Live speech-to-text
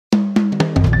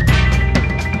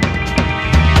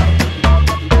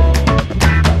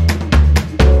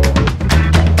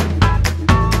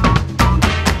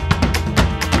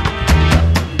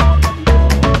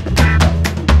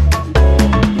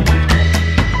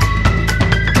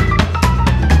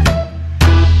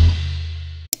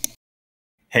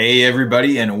Hey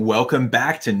everybody, and welcome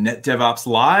back to NetDevOps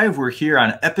Live. We're here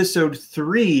on episode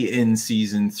 3 in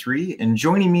season 3, and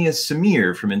joining me is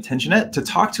Samir from Intentionet to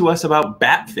talk to us about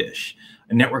Batfish,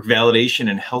 a network validation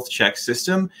and health check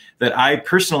system that I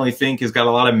personally think has got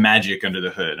a lot of magic under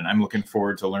the hood, and I'm looking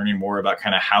forward to learning more about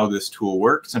kind of how this tool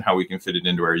works and how we can fit it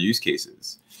into our use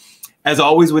cases. As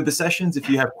always with the sessions, if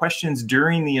you have questions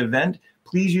during the event,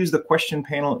 please use the question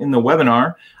panel in the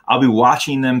webinar. I'll be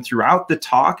watching them throughout the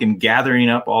talk and gathering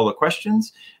up all the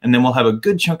questions. And then we'll have a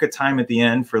good chunk of time at the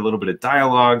end for a little bit of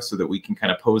dialogue so that we can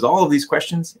kind of pose all of these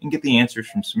questions and get the answers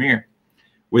from Samir.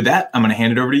 With that, I'm going to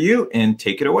hand it over to you and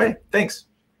take it away. Thanks.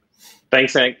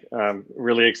 Thanks, Hank. I'm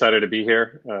really excited to be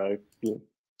here. It's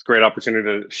a great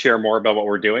opportunity to share more about what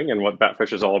we're doing and what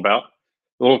Batfish is all about.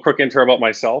 A little quick intro about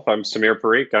myself. I'm Samir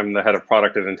Parikh. I'm the head of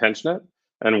product at Intentionet.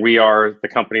 And we are the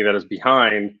company that is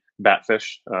behind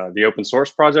Batfish, the open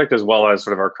source project, as well as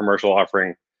sort of our commercial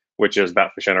offering, which is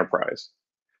Batfish Enterprise.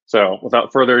 So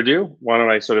without further ado, why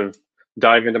don't I sort of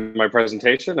dive into my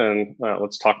presentation and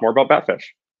let's talk more about Batfish.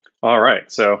 All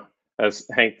right, so as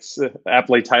Hank's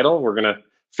aptly titled, we're gonna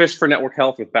fish for network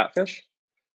health with Batfish.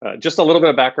 Just a little bit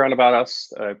of background about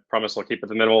us. I promise I'll keep it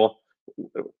minimal.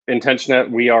 Intentionet,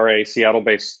 we are a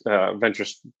Seattle-based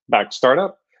venture-backed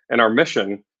startup, and our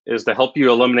mission is to help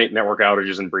you eliminate network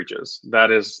outages and breaches.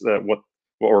 That is what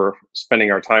we're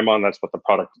spending our time on. That's what the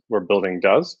product we're building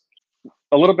does.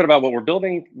 A little bit about what we're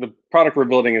building. The product we're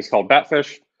building is called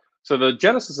Batfish. So the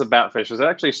genesis of Batfish is it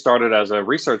actually started as a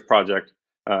research project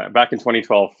back in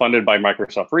 2012, funded by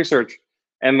Microsoft Research.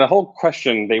 And the whole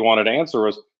question they wanted to answer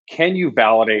was, can you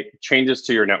validate changes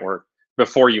to your network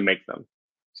before you make them?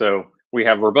 So we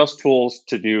have robust tools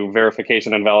to do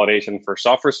verification and validation for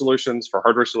software solutions, for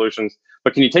hardware solutions,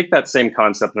 but can you take that same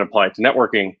concept and apply it to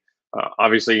networking?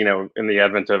 Obviously, you know, in the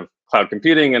advent of cloud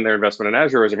computing and their investment in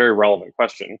Azure is a very relevant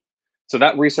question. So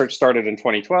that research started in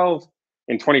 2012.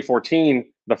 In 2014,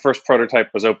 the first prototype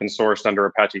was open sourced under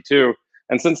Apache 2.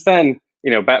 And since then,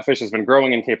 you know, Batfish has been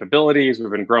growing in capabilities.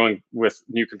 We've been growing with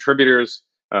new contributors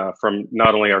from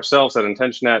not only ourselves at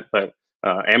Intentionet, but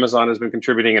Amazon has been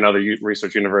contributing and other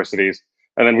research universities.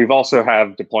 And then we've also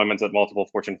had deployments at multiple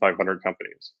Fortune 500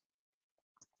 companies.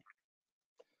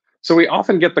 So we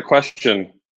often get the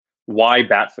question, why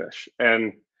Batfish?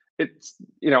 And it's,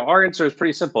 you know, our answer is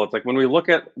pretty simple. It's like when we look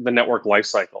at the network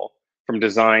lifecycle from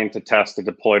design to test to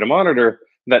deploy to monitor,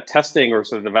 that testing or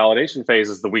sort of the validation phase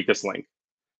is the weakest link.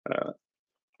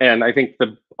 And I think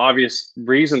the obvious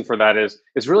reason for that is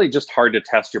it's really just hard to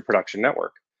test your production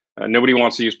network. Nobody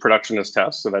wants to use production as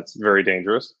tests, so that's very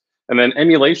dangerous. And then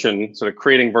emulation, sort of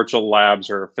creating virtual labs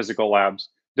or physical labs,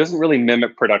 doesn't really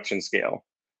mimic production scale.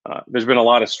 There's been a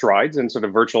lot of strides in sort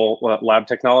of virtual lab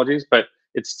technologies, but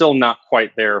it's still not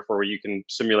quite there for where you can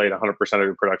simulate 100% of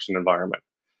your production environment.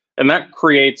 And that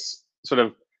creates sort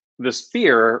of this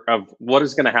fear of what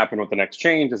is going to happen with the next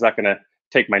change. Is that going to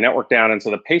take my network down? And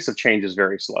so the pace of change is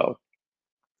very slow.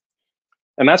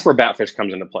 And that's where Batfish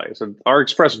comes into play. So our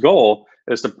express goal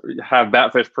is to have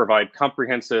Batfish provide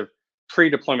comprehensive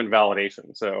pre-deployment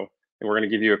validation. So we're going to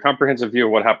give you a comprehensive view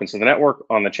of what happens to the network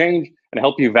on the change and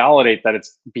help you validate that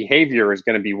its behavior is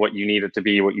going to be what you need it to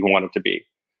be, what you want it to be.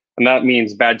 And that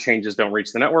means bad changes don't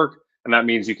reach the network. And that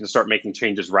means you can start making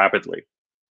changes rapidly.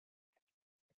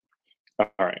 All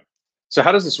right. So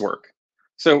how does this work?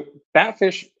 So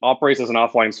Batfish operates as an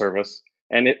offline service,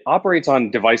 and it operates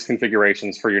on device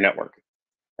configurations for your network.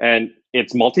 And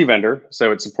it's multi-vendor,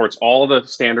 so it supports all of the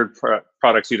standard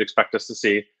products you'd expect us to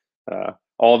see,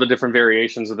 all the different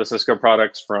variations of the Cisco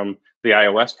products, from the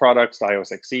iOS products to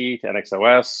iOS XE to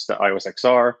NXOS to iOS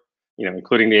XR, you know,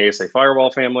 including the ASA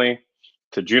firewall family,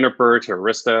 to Juniper to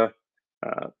Arista,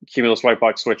 Cumulus white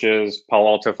box switches, Palo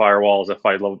Alto firewalls,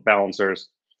 F5 load balancers.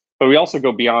 But we also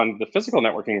go beyond the physical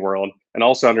networking world and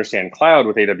also understand cloud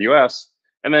with AWS.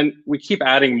 And then we keep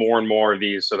adding more and more of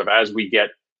these sort of as we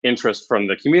get interest from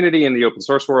the community in the open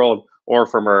source world or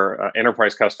from our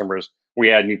enterprise customers,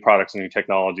 we add new products and new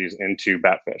technologies into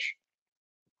Batfish.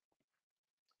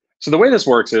 So the way this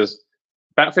works is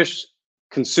Batfish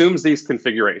consumes these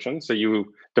configurations. So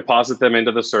you deposit them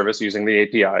into the service using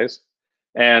the APIs,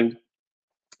 and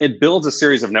it builds a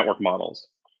series of network models.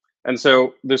 And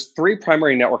so there's 3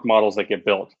 primary network models that get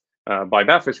built by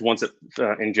Batfish once it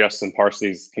ingests and parses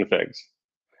these configs.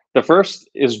 The first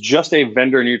is just a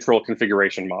vendor-neutral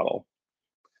configuration model.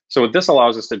 So what this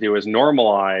allows us to do is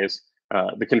normalize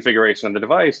the configuration of the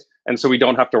device, and so we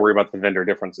don't have to worry about the vendor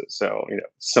differences. So, you know,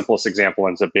 simplest example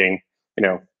ends up being, you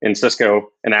know, in Cisco,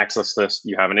 an access list,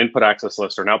 you have an input access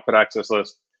list or an output access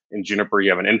list. In Juniper, you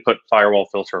have an input firewall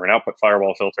filter or an output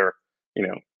firewall filter. You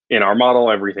know, in our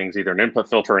model, everything's either an input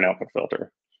filter or an output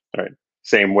filter. All right.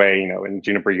 Same way, you know, in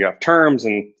Juniper you have terms,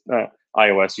 and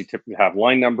iOS you typically have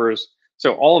line numbers.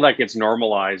 So all of that gets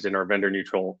normalized in our vendor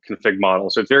neutral config model.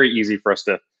 So it's very easy for us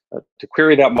to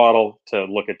query that model to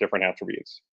look at different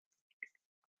attributes.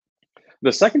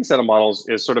 The second set of models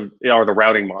is are the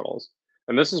routing models.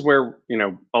 And this is where, you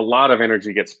know, a lot of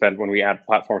energy gets spent when we add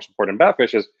platform support in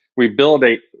Batfish. Is we build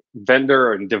a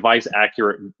vendor and device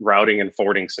accurate routing and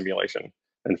forwarding simulation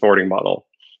and forwarding model.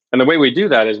 And the way we do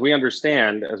that is we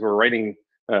understand, as we're writing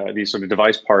these sort of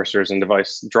device parsers and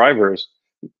device drivers,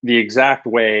 the exact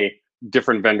way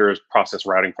different vendors process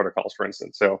routing protocols, for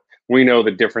instance. So we know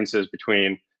the differences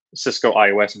between Cisco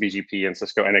iOS BGP and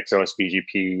Cisco NXOS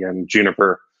BGP and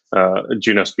Juniper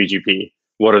Junos BGP.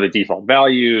 What are the default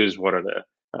values? What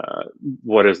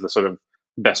is the sort of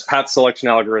best path selection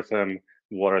algorithm?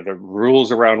 What are the rules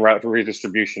around route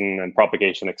redistribution and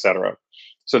propagation, et cetera?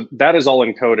 So that is all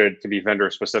encoded to be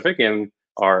vendor specific in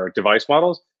our device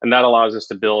models. And that allows us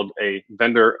to build a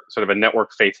vendor, sort of a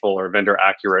network faithful or vendor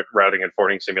accurate routing and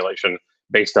forwarding simulation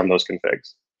based on those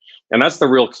configs. And that's the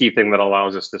real key thing that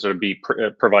allows us to sort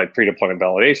of provide pre-deployment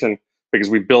validation, because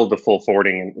we build the full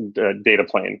forwarding data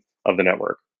plane of the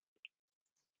network.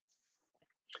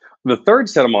 The third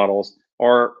set of models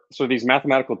are sort of these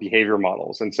mathematical behavior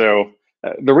models. And so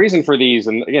the reason for these,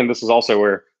 and again, this is also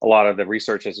where a lot of the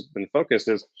research has been focused,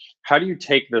 is how do you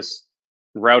take this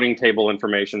routing table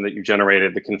information that you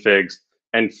generated, the configs,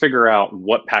 and figure out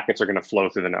what packets are going to flow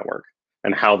through the network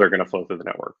and how they're going to flow through the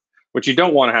network. What you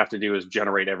don't want to have to do is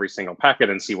generate every single packet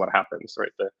and see what happens,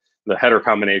 right? The header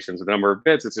combinations, the number of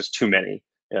bits, it's just too many.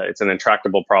 It's an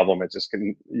intractable problem.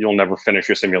 You'll never finish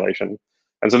your simulation.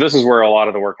 And so this is where a lot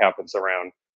of the work happens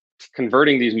around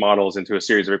converting these models into a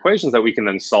series of equations that we can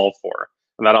then solve for.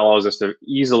 And that allows us to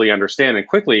easily understand and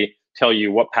quickly tell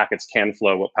you what packets can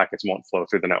flow, what packets won't flow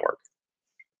through the network.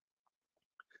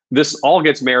 This all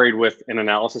gets married with an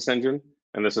analysis engine.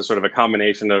 And this is sort of a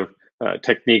combination of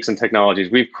techniques and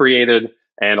technologies we've created,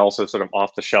 and also sort of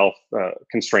off-the-shelf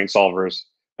constraint solvers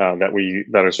that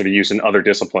are sort of used in other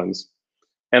disciplines.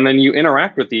 And then you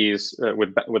interact with these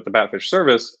with the Batfish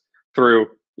service through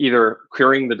either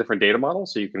querying the different data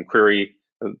models. So you can query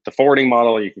the forwarding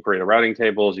model, you can query the routing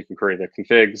tables, you can query the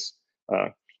configs,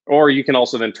 or you can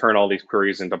also then turn all these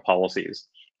queries into policies,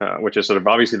 which is sort of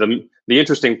obviously the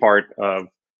interesting part of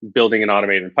building an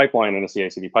automated pipeline and a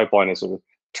CI/CD pipeline, is sort of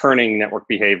turning network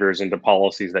behaviors into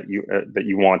policies that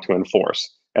you want to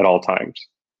enforce at all times.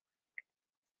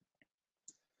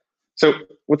 So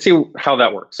let's see how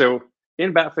that works. So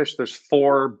in Batfish, there's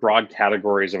 4 broad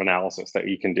categories of analysis that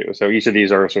you can do. So each of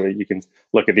these are sort of, you can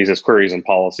look at these as queries and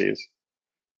policies.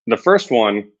 The first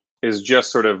one is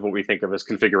just sort of what we think of as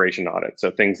configuration audit.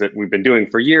 So things that we've been doing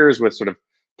for years with sort of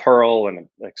Perl and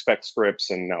expect scripts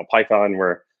and now Python,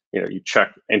 where you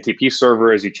check NTP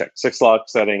servers, you check syslog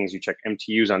settings, you check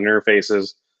MTUs on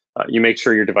interfaces, you make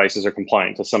sure your devices are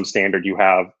compliant to some standard you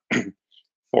have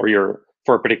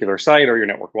for a particular site or your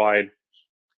network wide.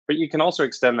 But you can also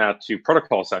extend that to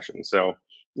protocol sessions. So,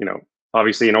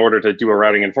 obviously, in order to do a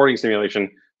routing and forwarding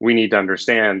simulation, we need to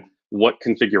understand what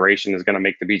configuration is going to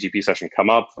make the BGP session come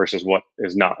up versus what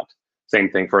is not. Same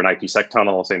thing for an IPsec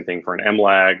tunnel, same thing for an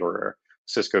MLAG or a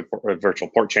Cisco virtual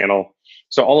port channel.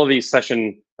 So all of these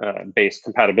session-based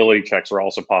compatibility checks are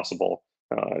also possible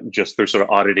just through sort of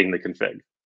auditing the config.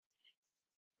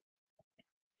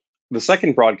 The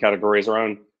second broad category is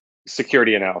around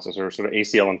security analysis, or sort of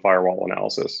ACL and firewall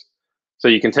analysis. So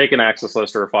you can take an access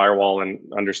list or a firewall and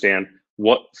understand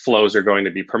what flows are going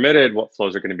to be permitted, what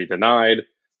flows are going to be denied.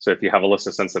 So if you have a list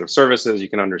of sensitive services, you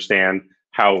can understand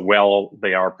how well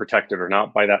they are protected or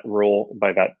not by that rule,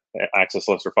 by that access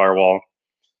list or firewall.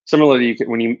 Similarly,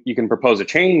 you can propose a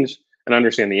change and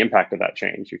understand the impact of that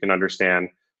change. You can understand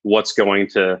what's going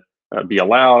to be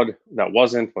allowed that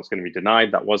wasn't, what's going to be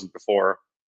denied that wasn't before.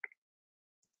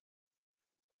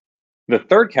 The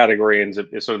third category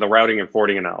is sort of the routing and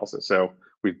forwarding analysis. So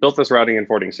we've built this routing and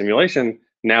forwarding simulation.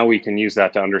 Now we can use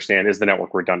that to understand, is the network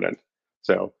redundant?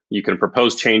 So you can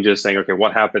propose changes saying, okay,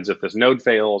 what happens if this node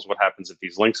fails? What happens if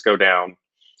these links go down?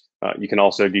 You can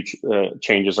also do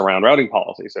changes around routing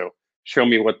policy. So show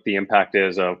me what the impact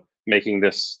is of making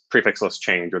this prefix list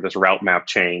change, or this route map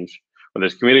change, or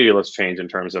this community list change in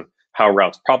terms of how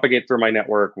routes propagate through my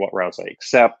network, what routes I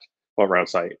accept, what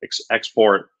routes I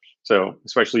export. So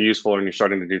especially useful when you're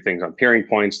starting to do things on peering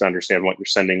points to understand what you're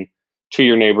sending to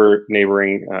your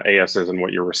neighboring ASs and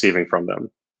what you're receiving from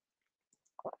them.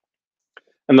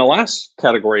 And the last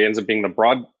category ends up being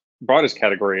the broadest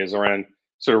category, is around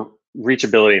sort of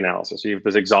reachability analysis. So you have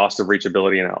this exhaustive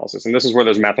reachability analysis, and this is where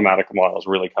those mathematical models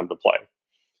really come to play.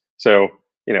 So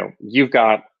you've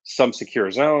got some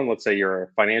secure zone. Let's say you're a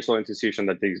financial institution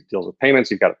that deals with payments.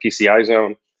 You've got a PCI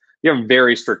zone. You have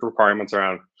very strict requirements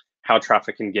around how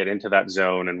traffic can get into that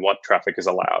zone and what traffic is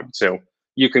allowed. So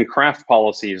you can craft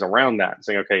policies around that,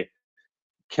 saying, okay,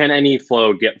 can any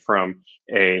flow get from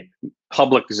a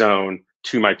public zone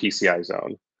to my PCI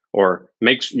zone? Or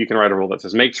you can write a rule that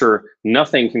says, make sure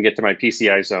nothing can get to my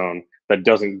PCI zone that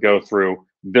doesn't go through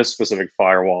this specific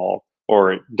firewall,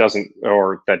 or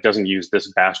that doesn't use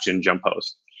this bastion jump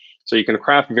host. So you can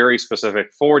craft very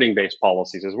specific forwarding-based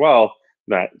policies as well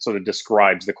that sort of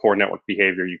describes the core network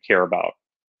behavior you care about.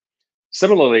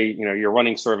 Similarly, you're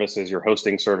running services, you're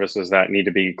hosting services that need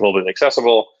to be globally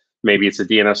accessible. Maybe it's a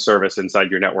DNS service inside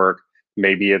your network.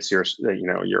 Maybe it's your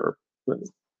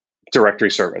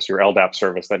directory service, your LDAP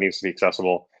service that needs to be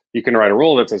accessible. You can write a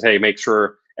rule that says, hey, make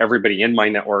sure everybody in my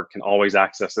network can always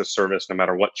access this service no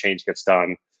matter what change gets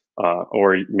done.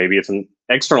 Or maybe it's an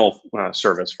external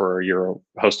service for your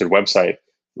hosted website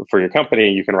for your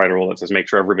company. You can write a rule that says, make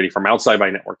sure everybody from outside my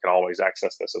network can always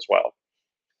access this as well.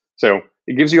 So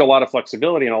it gives you a lot of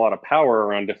flexibility and a lot of power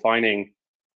around defining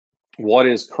what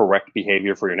is correct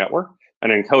behavior for your network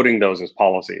and encoding those as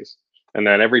policies. And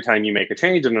then every time you make a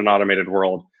change in an automated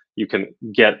world, you can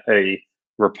get a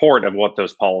report of what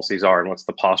those policies are and what's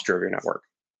the posture of your network.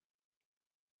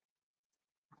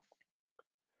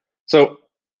 So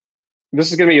this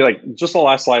is going to be like just the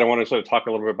last slide. I want to sort of talk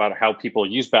a little bit about how people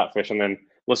use Batfish, and then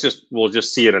we'll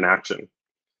just see it in action.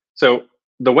 So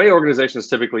the way organizations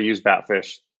typically use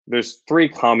Batfish, there's three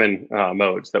common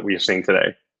modes that we are seeing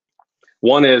today.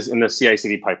 One is in the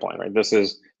CI/CD pipeline, right? This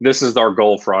is our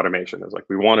goal for automation. Is like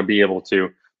we want to be able to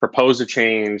propose a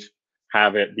change,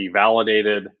 have it be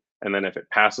validated, and then if it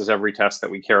passes every test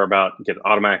that we care about, get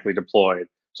automatically deployed.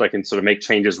 So I can sort of make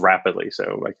changes rapidly.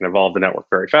 So I can evolve the network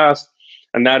very fast.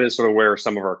 And that is sort of where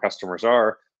some of our customers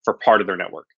are for part of their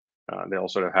network. They'll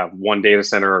sort of have one data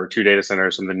center or two data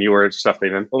centers, some of the newer stuff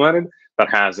they've implemented that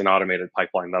has an automated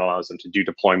pipeline that allows them to do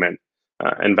deployment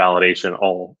and validation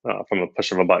all from a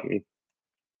push of a button.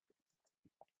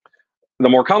 The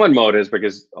more common mode is,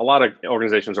 because a lot of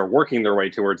organizations are working their way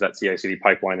towards that CI/CD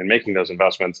pipeline and making those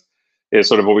investments, is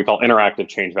sort of what we call interactive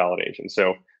change validation.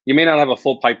 So you may not have a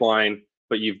full pipeline,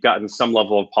 but you've gotten some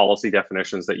level of policy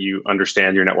definitions that you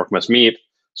understand your network must meet.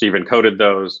 So you've encoded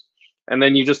those. And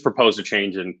then you just propose a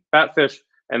change in Batfish,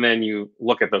 and then you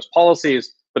look at those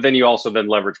policies, but then you also then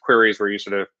leverage queries where you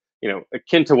sort of,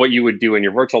 akin to what you would do in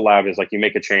your virtual lab is like you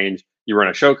make a change, you run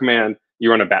a show command, you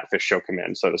run a Batfish show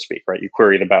command, so to speak, right? You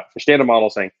query the Batfish data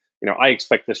model saying, I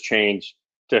expect this change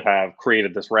to have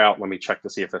created this route. Let me check to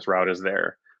see if this route is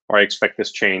there. Or I expect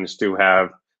this change to have,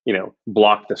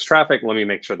 blocked this traffic. Let me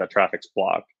make sure that traffic's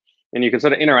blocked. And you can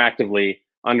sort of interactively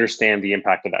understand the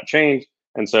impact of that change.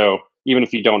 And so even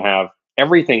if you don't have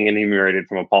everything enumerated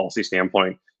from a policy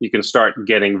standpoint, you can start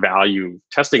getting value,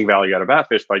 testing value out of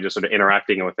Batfish by just sort of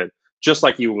interacting with it, just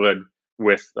like you would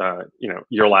with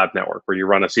your lab network, where you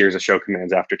run a series of show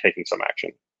commands after taking some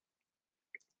action.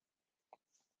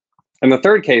 And the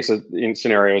third case in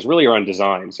scenario is really around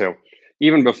design. So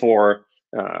even before,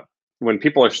 when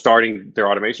people are starting their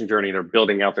automation journey, they're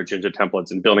building out their Jinja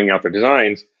templates and building out their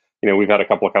designs. We've had a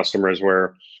couple of customers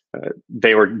where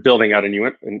they were building out a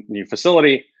new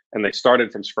facility, and they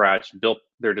started from scratch, built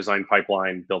their design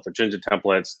pipeline, built their Jinja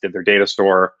templates, did their data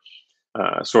store,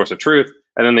 source of truth,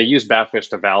 and then they used Batfish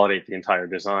to validate the entire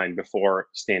design before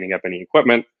standing up any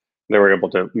equipment. They were able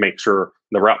to make sure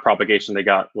the route propagation they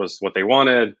got was what they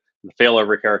wanted, the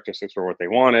failover characteristics were what they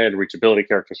wanted, reachability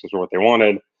characteristics were what they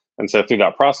wanted. And so through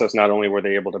that process, not only were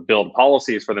they able to build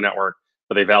policies for the network,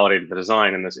 but they validated the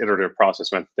design, and this iterative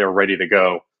process meant they were ready to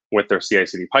go with their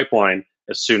CI/CD pipeline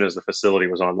as soon as the facility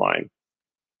was online.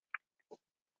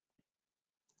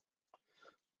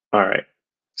 All right,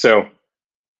 so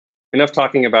enough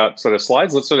talking about sort of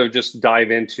slides. Let's sort of just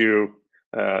dive into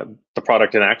the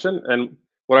product in action. And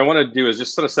what I want to do is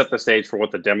just sort of set the stage for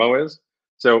what the demo is.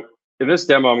 So in this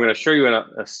demo, I'm going to show you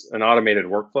an automated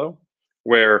workflow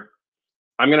where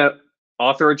I'm going to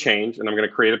author a change and I'm going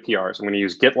to create a PR. So I'm going to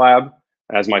use GitLab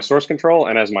as my source control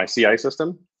and as my CI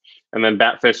system. And then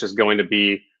Batfish is going to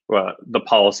be the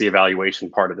policy evaluation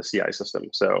part of the CI system.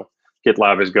 So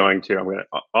GitLab is I'm going to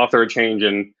author a change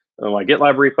in my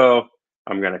GitLab repo.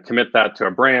 I'm going to commit that to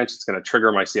a branch. It's going to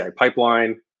trigger my CI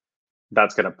pipeline.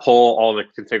 That's going to pull all the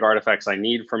config artifacts I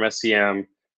need from SCM,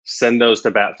 send those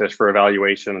to Batfish for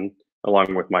evaluation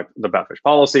along with the Batfish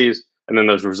policies. And then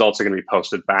those results are going to be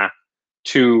posted back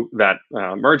to that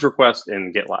merge request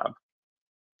in GitLab.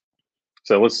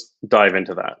 So let's dive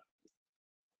into that.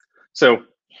 So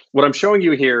what I'm showing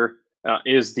you here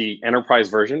is the enterprise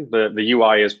version. The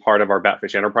UI is part of our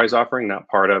Batfish enterprise offering, not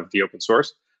part of the open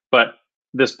source. But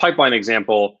this pipeline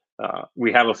example,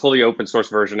 we have a fully open source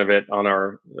version of it on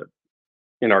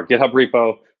in our GitHub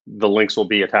repo. The links will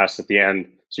be attached at the end,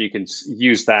 so you can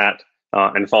use that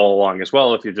and follow along as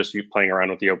well if you're just playing around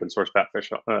with the open source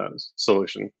Batfish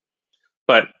solution.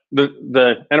 But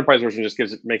the enterprise version just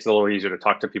makes it a little easier to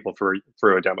talk to people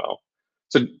through a demo.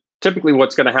 So typically,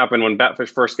 what's going to happen when Batfish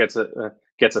first gets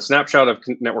a snapshot of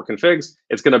network configs,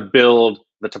 it's going to build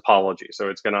the topology. So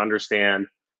it's going to understand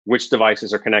which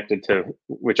devices are connected to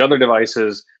which other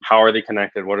devices, how are they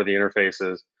connected, what are the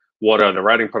interfaces, what are the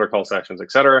routing protocol sections,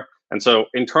 et cetera. And so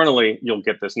internally, you'll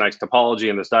get this nice topology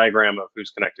and this diagram of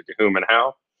who's connected to whom and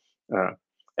how.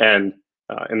 In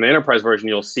the enterprise version,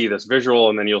 you'll see this visual,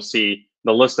 and then you'll see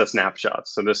the list of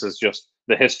snapshots. So this is just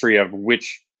the history of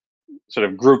which sort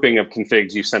of grouping of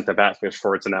configs you sent to Batfish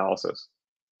for its analysis.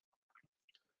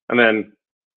 And then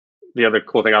the other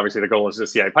cool thing, obviously, the goal is the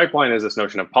CI pipeline is this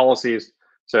notion of policies.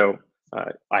 So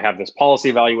I have this policy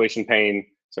evaluation pane.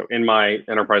 So in my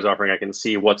enterprise offering, I can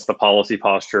see what's the policy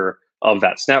posture of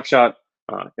that snapshot.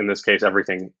 In this case,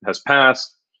 everything has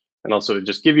passed. And also to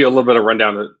just give you a little bit of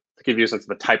rundown to give you a sense of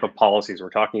the type of policies we're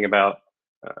talking about.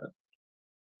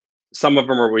 Some of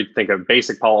them are we think of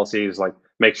basic policies, like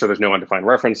make sure there's no undefined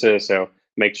references. So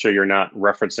make sure you're not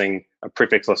referencing a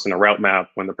prefix list in a route map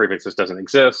when the prefix list doesn't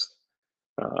exist.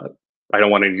 I don't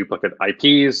want any duplicate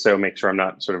IPs, so make sure I'm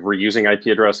not sort of reusing IP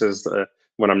addresses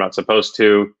when I'm not supposed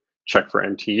to. Check for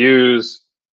NTUs,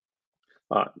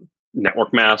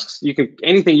 network masks.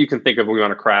 Anything you can think of we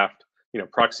want to craft.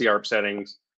 Proxy ARP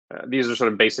settings. These are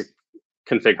sort of basic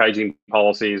config hygiene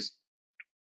policies.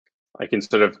 I can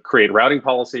sort of create routing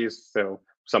policies. So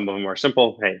some of them are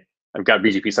simple. Hey, I've got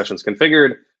BGP sessions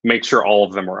configured. Make sure all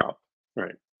of them are up,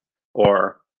 right?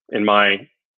 Or in my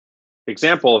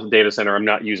example of data center, I'm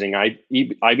not using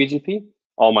iBGP.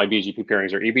 All my BGP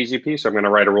pairings are eBGP. So I'm going to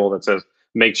write a rule that says,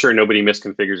 make sure nobody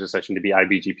misconfigures a session to be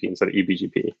iBGP instead of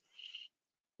eBGP.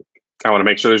 I want to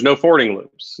make sure there's no forwarding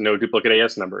loops, no duplicate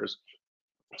AS numbers.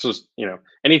 So,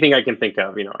 anything I can think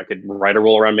of, I could write a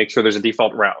rule around, make sure there's a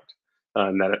default route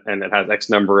and it has X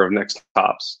number of next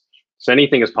hops. So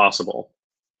anything is possible.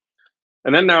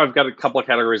 And then now I've got a couple of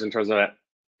categories in terms of that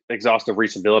exhaustive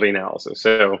reachability analysis.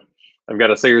 So I've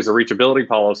got a series of reachability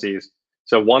policies.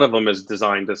 So one of them is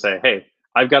designed to say, hey,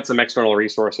 I've got some external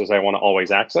resources I want to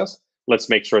always access. Let's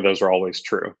make sure those are always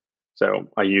true. So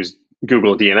I use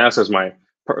Google DNS as my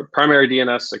primary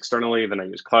DNS externally. Then I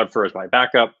use Cloudflare as my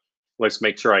backup. Let's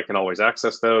make sure I can always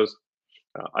access those.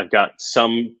 I've got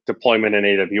some deployment in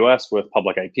AWS with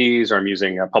public IPs, or I'm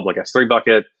using a public S3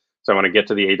 bucket. So I want to get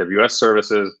to the AWS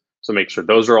services. So make sure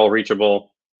those are all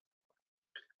reachable.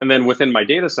 And then within my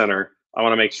data center, I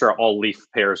want to make sure all leaf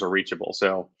pairs are reachable.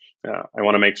 So I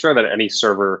want to make sure that any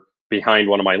server behind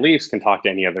one of my leafs can talk to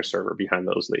any other server behind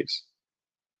those leafs.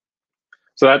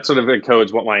 So that sort of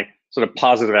encodes what my sort of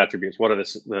positive attributes, what are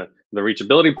the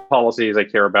reachability policies I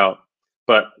care about,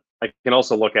 but I can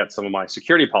also look at some of my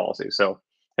security policies. So,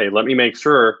 hey, let me make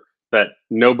sure that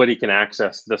nobody can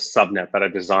access this subnet that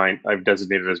I've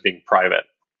designated as being private,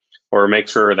 or make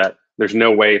sure that there's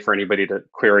no way for anybody to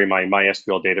query my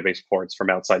MySQL database ports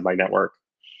from outside my network,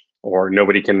 or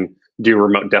nobody can do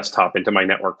remote desktop into my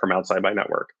network from outside my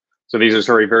network. So these are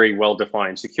very, very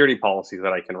well-defined security policies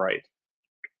that I can write.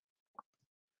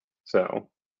 So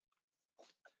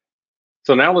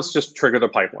now let's just trigger the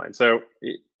pipeline. So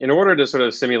in order to sort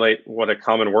of simulate what a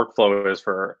common workflow is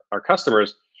for our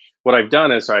customers, what I've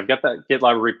done is, so I've got that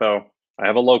GitLab repo. I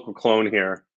have a local clone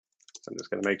here. So I'm just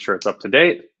going to make sure it's up to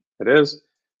date. It is.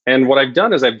 And what I've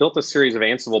done is I've built a series of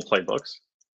Ansible playbooks.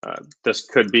 This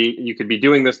could be, you could be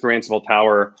doing this through Ansible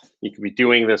Tower. You could be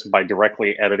doing this by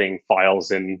directly editing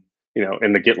files in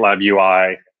the GitLab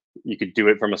UI. You could do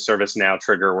it from a ServiceNow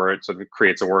trigger where it sort of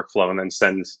creates a workflow and then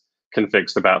sends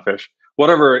configs to Batfish.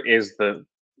 Whatever is the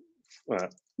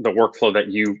workflow that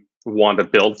you want to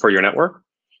build for your network.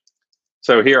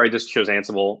 So here I just chose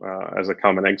Ansible as a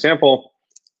common example.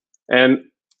 And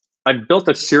I've built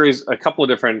a couple of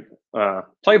different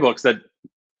playbooks that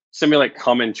simulate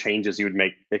common changes you would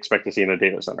expect to see in a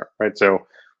data center, right? So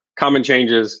common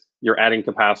changes, you're adding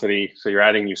capacity. So you're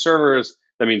adding new servers.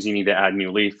 That means you need to add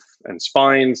new leaf and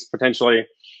spines potentially.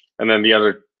 And then the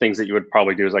other things that you would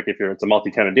probably do is, like, it's a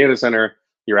multi-tenant data center,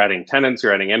 you're adding tenants,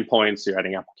 you're adding endpoints, you're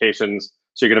adding applications.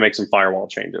 So you're going to make some firewall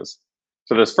changes.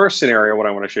 So this first scenario, what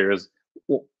I want to share is,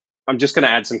 well, I'm just going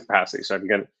to add some capacity. So I'm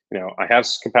going to, I have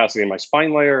capacity in my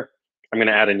spine layer. I'm going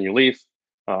to add a new leaf.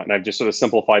 And I've just sort of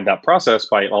simplified that process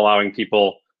by allowing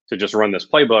people to just run this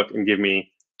playbook and give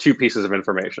me two pieces of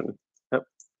information. Yep.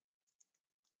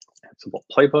 Ansible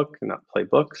playbook, not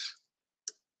playbooks.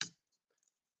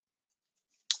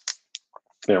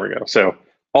 There we go. So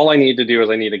all I need to do is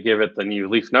I need to give it the new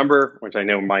leaf number, which I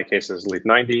know in my case is leaf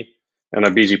 90, and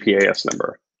a BGP AS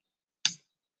number.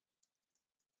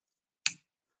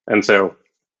 And so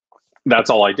that's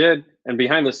all I did. And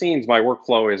behind the scenes, my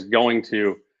workflow is going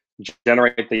to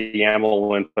generate the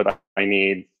YAML input I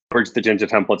need, bridge the Jinja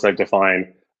templates I've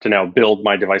defined to now build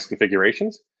my device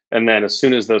configurations. And then as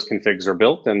soon as those configs are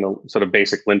built and the sort of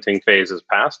basic linting phase is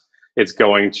passed, it's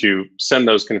going to send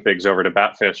those configs over to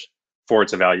Batfish for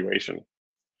its evaluation.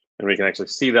 And we can actually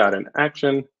see that in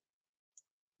action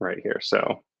right here.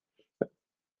 So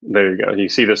there you go. You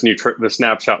see this the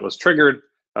snapshot was triggered.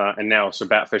 And now, so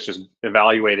Batfish is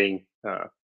evaluating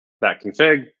that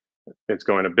config. It's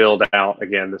going to build out,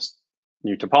 again, this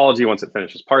new topology once it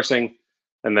finishes parsing,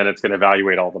 and then it's going to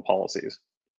evaluate all the policies.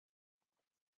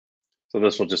 So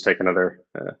this will just take another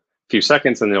few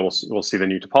seconds, and then we'll see the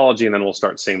new topology, and then we'll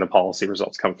start seeing the policy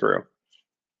results come through.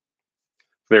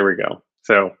 There we go.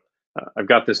 So I've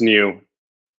got this new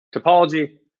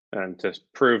topology, and to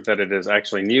prove that it is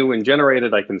actually new and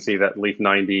generated, I can see that leaf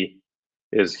 90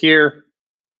 is here.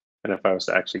 And if I was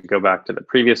to actually go back to the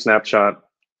previous snapshot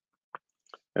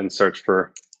and search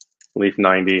for leaf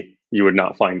 90, you would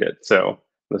not find it. So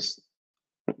this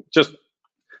just,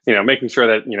 making sure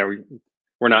that,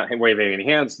 we're not waving any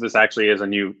hands. This actually is a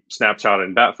new snapshot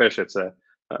in Batfish. It's a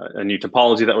new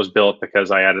topology that was built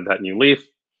because I added that new leaf.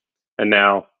 And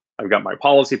now I've got my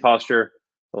policy posture.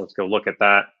 So let's go look at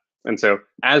that. And so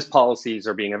as policies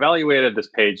are being evaluated, this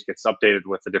page gets updated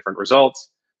with the different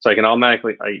results. So I can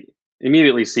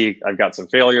immediately see I've got some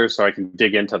failures, so I can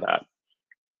dig into that.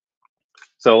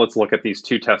 So let's look at these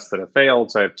two tests that have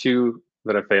failed. So I have two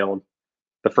that have failed.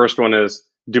 The first one is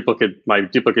my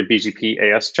duplicate BGP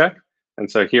AS check. And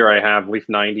so here I have leaf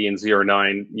 90 and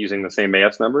 09 using the same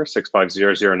AS number,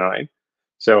 65009.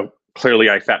 So clearly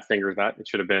I fat fingered that. It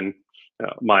should have been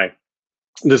my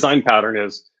design pattern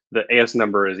is the AS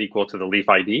number is equal to the leaf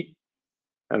ID.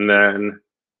 And then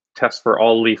test for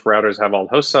all leaf routers have all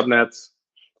host subnets.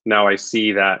 Now I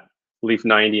see that leaf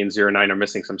 90 and 09 are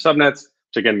missing some subnets,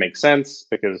 which again makes sense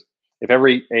because if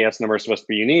every AS number is supposed to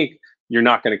be unique, you're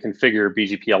not going to configure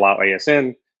BGP allow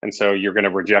ASN. And so you're going to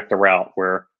reject a route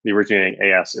where the originating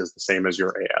AS is the same as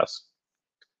your AS.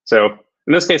 So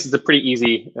in this case, it's a pretty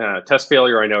easy test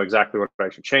failure. I know exactly what I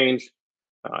should change.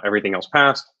 Everything else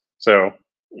passed. So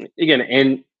again,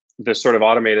 in this sort of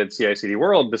automated CI/CD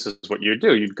world, this is what you'd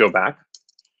do. You'd go back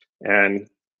and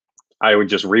I would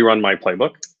just rerun my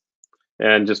playbook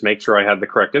and just make sure I had the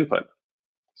correct input.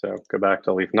 So go back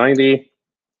to leaf 90,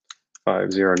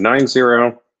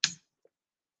 5090,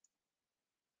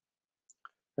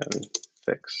 and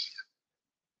fix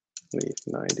leaf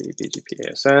 90 BGP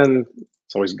ASN.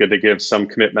 It's always good to give some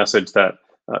commit message that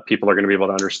people are going to be able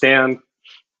to understand.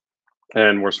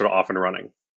 And we're sort of off and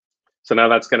running. So now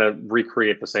that's going to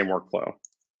recreate the same workflow.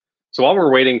 So while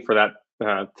we're waiting for that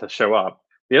to show up,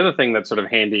 the other thing that's sort of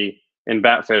handy in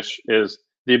Batfish is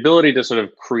the ability to sort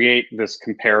of create this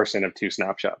comparison of two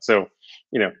snapshots. So,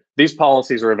 these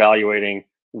policies are evaluating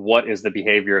what is the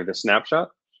behavior of the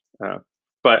snapshot.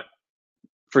 But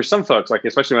for some folks, like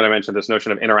especially when I mentioned this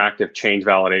notion of interactive change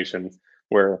validation,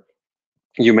 where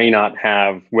you may not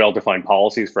have well-defined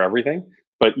policies for everything,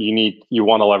 but you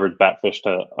want to leverage Batfish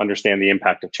to understand the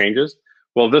impact of changes.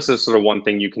 Well, this is sort of one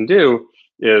thing you can do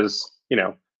is,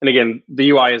 and again,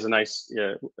 the UI is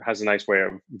has a nice way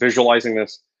of visualizing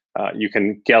this. You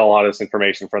can get a lot of this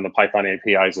information from the Python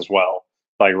APIs as well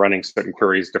by running certain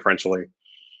queries differentially.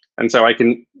 And so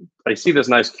I see this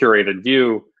nice curated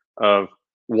view of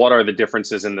what are the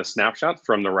differences in the snapshot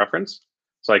from the reference.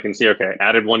 So I can see, okay, I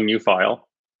added one new file.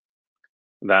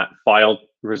 That file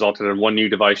resulted in one new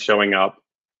device showing up.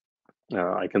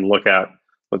 I can look at,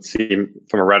 let's see,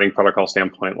 from a routing protocol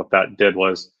standpoint, what that did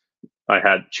was I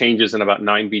had changes in about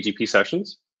 9 BGP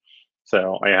sessions.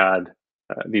 So I had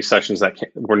these sessions that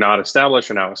were not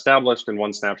established are now established in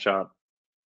one snapshot.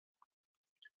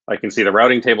 I can see the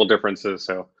routing table differences.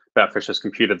 So Batfish has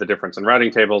computed the difference in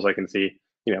routing tables. I can see,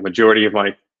 majority of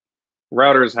my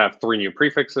routers have 3 new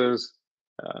prefixes.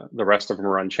 The rest of them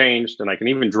are unchanged. And I can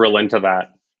even drill into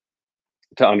that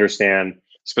to understand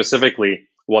specifically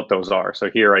what those are. So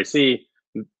here I see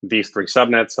these 3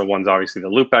 subnets. So one's obviously the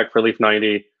loopback for leaf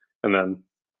 90. And then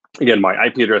again, my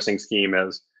IP addressing scheme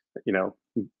is,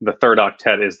 the third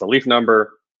octet is the leaf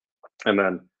number. And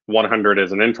then 100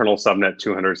 is an internal subnet,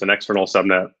 200 is an external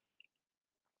subnet.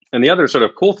 And the other sort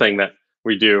of cool thing that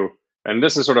we do, and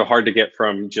this is sort of hard to get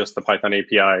from just the Python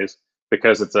APIs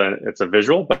because it's a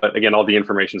visual, but again, all the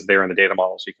information is there in the data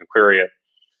model, so you can query it.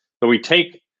 But we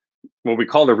take what we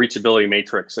call the reachability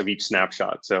matrix of each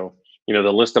snapshot. So,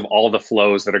 the list of all the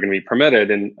flows that are going to be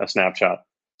permitted in a snapshot.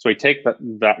 So we take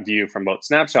that view from both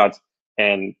snapshots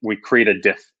and we create a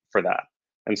diff for that.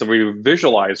 And so we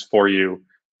visualize for you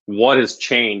what has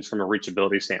changed from a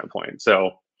reachability standpoint.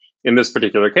 So in this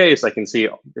particular case, I can see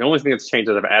the only thing that's changed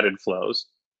is I've added flows.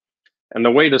 And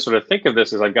the way to sort of think of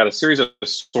this is I've got a series of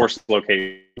source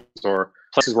locations or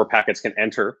places where packets can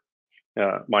enter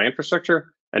my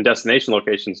infrastructure, and destination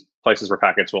locations, places where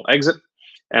packets will exit.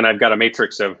 And I've got a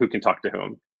matrix of who can talk to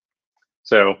whom.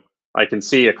 So I can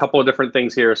see a couple of different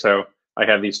things here. So I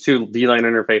have these two VLAN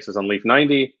interfaces on Leaf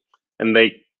 90, and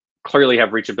they clearly have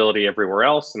reachability everywhere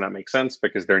else, and that makes sense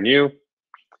because they're new.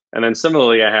 And then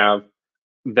similarly, I have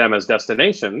them as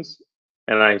destinations,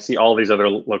 and I see all these other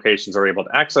locations are able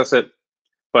to access it,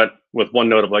 but with one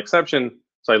notable exception.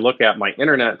 So I look at my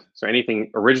internet, so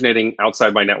anything originating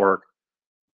outside my network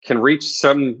can reach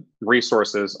some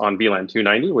resources on VLAN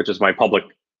 290, which is my public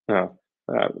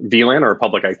VLAN or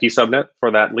public IP subnet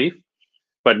for that leaf,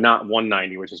 but not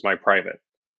 190, which is my private.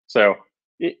 So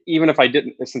even if I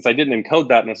didn't, since I didn't encode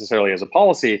that necessarily as a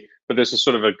policy, but this is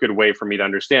sort of a good way for me to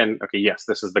understand, okay, yes,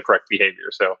 this is the correct behavior.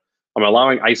 So I'm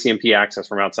allowing ICMP access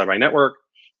from outside my network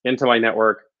into my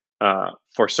network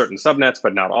for certain subnets,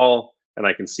 but not all. And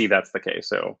I can see that's the case.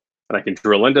 So, and I can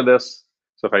drill into this.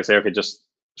 So if I say, okay, just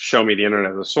show me the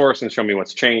internet as a source and show me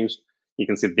what's changed, you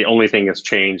can see that the only thing that's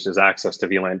changed is access to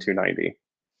VLAN 290.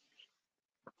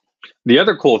 The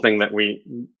other cool thing that we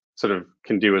sort of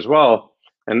can do as well,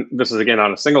 and this is again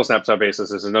on a single snapshot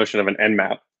basis, is the notion of an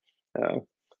nmap. And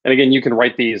again, you can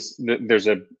write these,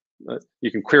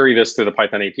 you can query this through the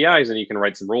Python APIs and you can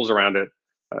write some rules around it.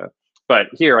 But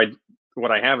here,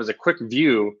 what I have is a quick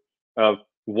view of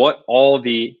what all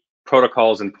the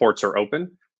protocols and ports are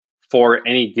open for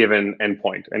any given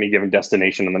endpoint, any given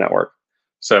destination in the network.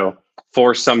 So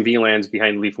for some VLANs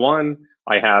behind Leaf 1,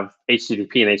 I have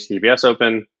HTTP and HTTPS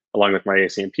open along with my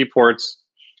ACMP ports.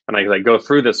 And as I go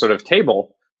through this sort of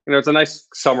table, it's a nice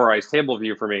summarized table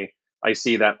view for me. I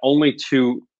see that only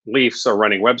 2 leafs are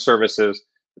running web services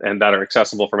and that are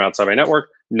accessible from outside my network.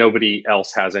 Nobody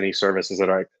else has any services that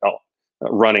are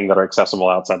running that are accessible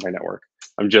outside my network.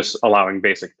 I'm just allowing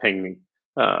basic ping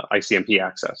ICMP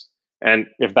access. And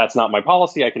if that's not my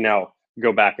policy, I can now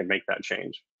go back and make that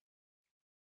change.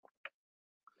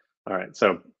 All right,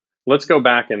 so let's go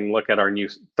back and look at our new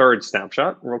third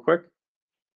snapshot real quick.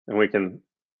 And we can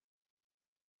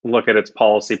look at its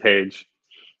policy page.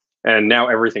 And now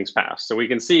everything's passed. So we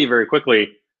can see very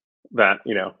quickly that,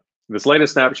 this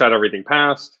latest snapshot, everything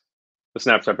passed. The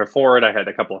snapshot before it, I had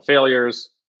a couple of failures.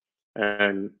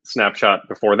 And snapshot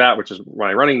before that, which is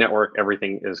my running network,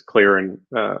 everything is clear and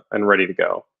ready to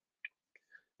go.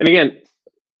 And again,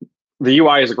 the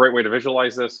UI is a great way to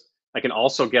visualize this. I can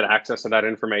also get access to that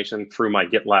information through my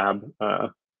GitLab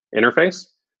interface.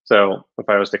 So if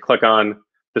I was to click on,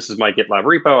 this is my GitLab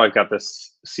repo, I've got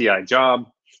this CI job.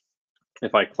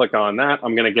 If I click on that,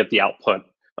 I'm going to get the output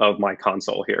of my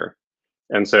console here.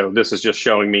 And so this is just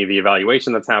showing me the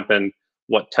evaluation that's happened,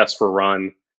 what tests were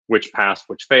run, which passed,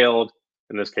 which failed.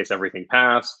 In this case, everything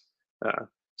passed.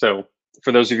 So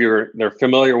for those of you who are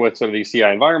familiar with sort of these CI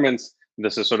environments,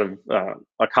 this is sort of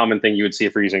a common thing you would see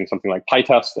if you're using something like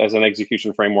PyTest as an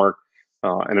execution framework.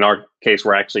 And in our case,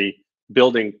 we're actually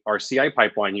building our CI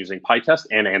pipeline using PyTest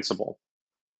and Ansible.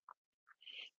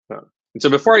 And so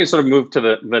before I sort of move to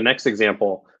the next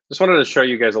example, just wanted to show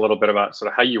you guys a little bit about sort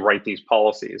of how you write these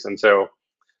policies. And so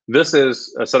this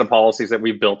is a set of policies that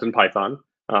we've built in Python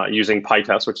using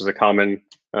PyTest, which is a common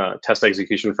test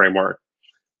execution framework.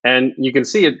 And you can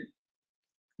see it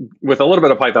with a little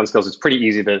bit of Python skills, it's pretty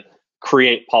easy to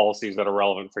create policies that are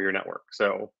relevant for your network.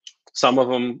 So some of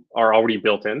them are already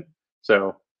built in.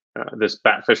 So this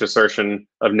Batfish assertion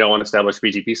of no unestablished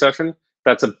BGP session,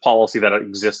 that's a policy that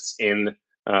exists in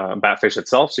Batfish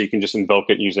itself. So you can just invoke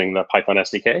it using the Python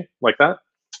SDK like that.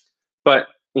 But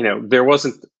there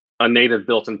wasn't a native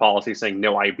built-in policy saying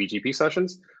no iBGP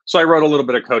sessions. So I wrote a little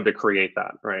bit of code to create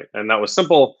that, right? And that was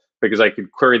simple because I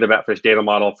could query the Batfish data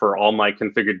model for all my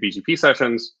configured BGP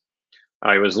sessions.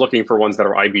 I was looking for ones that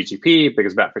are iBGP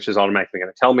because Batfish is automatically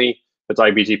going to tell me if it's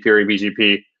iBGP or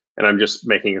eBGP. And I'm just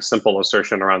making a simple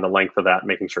assertion around the length of that,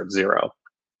 making sure it's 0.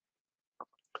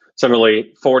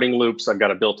 Similarly, forwarding loops, I've got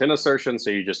a built-in assertion,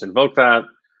 so you just invoke that.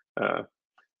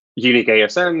 Unique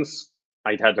ASNs,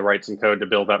 I had to write some code to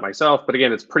build that myself. But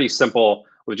again, it's pretty simple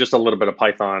with just a little bit of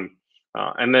Python.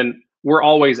 And then we're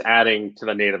always adding to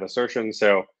the native assertion.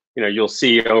 So you'll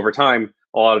see over time,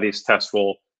 a lot of these tests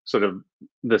will sort of,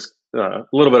 this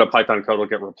little bit of Python code will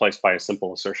get replaced by a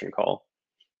simple assertion call.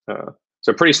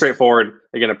 So pretty straightforward.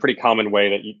 Again, a pretty common way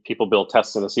that people build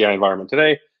tests in the CI environment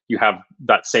today. You have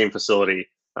that same facility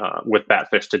with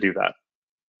Batfish to do that.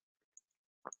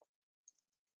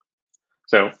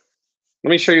 So let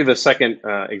me show you the second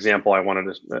example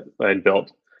I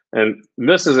built. And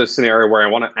this is a scenario where I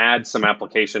want to add some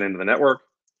application into the network.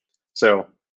 So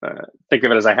think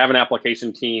of it as I have an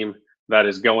application team that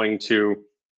is going to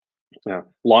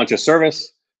launch a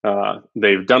service.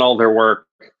 They've done all their work,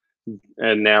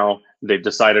 and now they've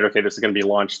decided, okay, this is going to be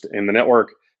launched in the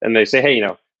network. And they say, hey,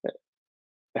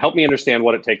 help me understand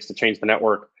what it takes to change the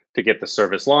network to get the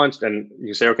service launched. And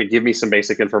you say, okay, give me some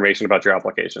basic information about your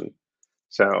application.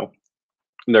 So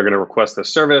they're going to request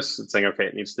this service. It's saying, okay,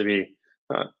 it needs to be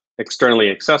externally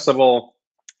accessible.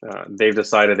 They've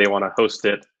decided they want to host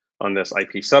it on this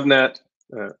IP subnet.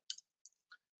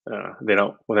 They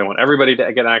want everybody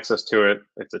to get access to it.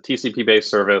 It's a TCP-based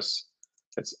service.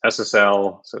 It's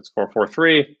SSL, so it's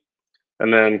 443.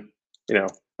 And then,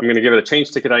 I'm going to give it a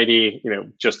change ticket ID,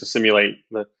 just to simulate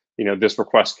that, this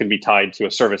request can be tied to a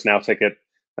ServiceNow ticket.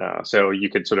 So you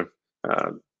could sort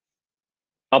of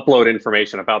upload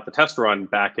information about the test run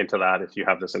back into that if you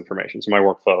have this information. So my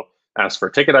workflow asks for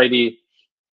ticket ID,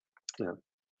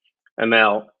 and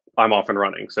now I'm off and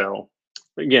running. So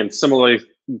again, similarly,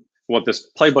 what this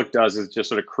playbook does is just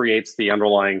sort of creates the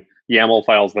underlying YAML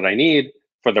files that I need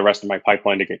for the rest of my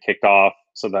pipeline to get kicked off,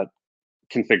 so that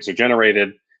configs are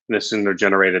generated, and as soon as they're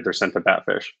generated, they're sent to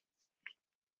Batfish.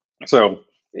 So,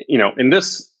 in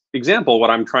this example, what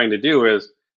I'm trying to do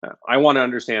is I want to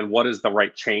understand what is the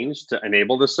right change to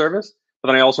enable this service, but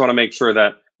then I also want to make sure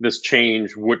that this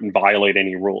change wouldn't violate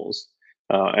any rules.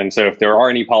 And so if there are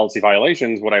any policy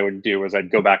violations, what I would do is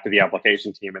I'd go back to the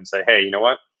application team and say, hey, you know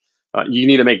what? You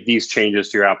need to make these changes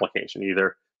to your application.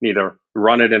 Either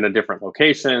run it in a different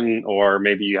location, or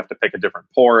maybe you have to pick a different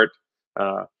port,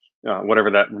 whatever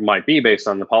that might be based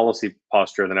on the policy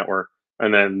posture of the network.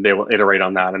 And then they will iterate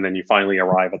on that, and then you finally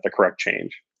arrive at the correct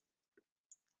change.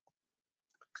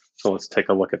 So let's take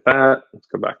a look at that. Let's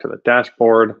go back to the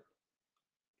dashboard.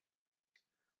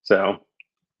 So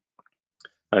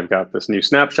I've got this new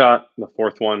snapshot, the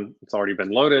fourth one. It's already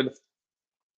been loaded.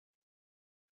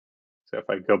 So if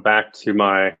I go back to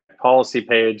my policy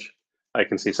page, I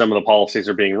can see some of the policies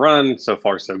are being run. So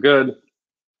far, so good.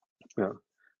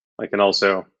 I can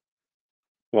also,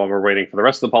 while we're waiting for the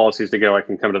rest of the policies to go, I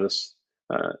can come to this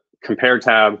compare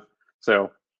tab.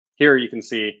 So here you can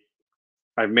see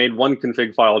I've made one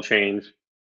config file change.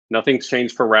 Nothing's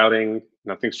changed for routing.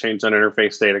 Nothing's changed on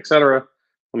interface state, et cetera.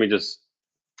 Let me just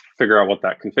figure out what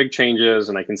that config change is,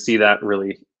 and I can see that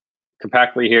really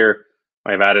compactly here.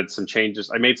 I've added some changes.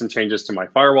 I made some changes to my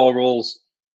firewall rules.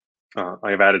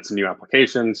 I've added some new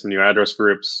applications, some new address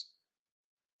groups,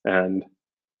 and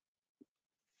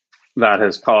that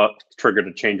has triggered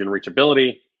a change in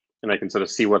reachability. And I can sort of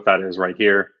see what that is right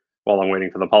here while I'm waiting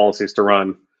for the policies to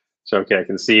run. So, okay, I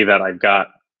can see that I've got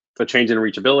the change in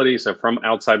reachability. So from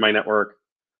outside my network,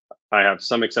 I have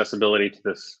some accessibility to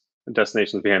this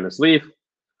destinations behind this leaf.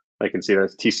 I can see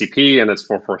that's TCP and it's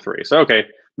 443. So, okay,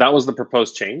 that was the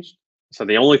proposed change. So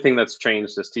the only thing that's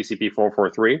changed is TCP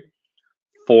 443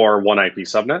 for one IP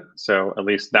subnet. So at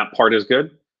least that part is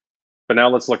good. But now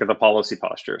let's look at the policy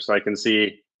posture. So I can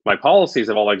see my policies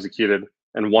have all executed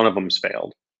and one of them's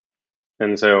failed.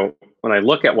 And so when I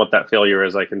look at what that failure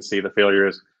is, I can see the failure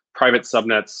is private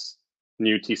subnets,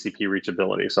 new TCP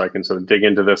reachability. So I can sort of dig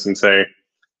into this and say,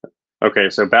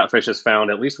 okay, so Batfish has found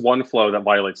at least one flow that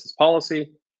violates this policy.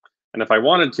 And if I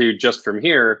wanted to, just from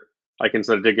here, I can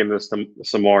sort of dig into this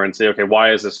some more and say, okay,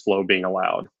 why is this flow being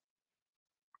allowed?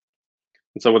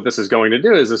 And so what this is going to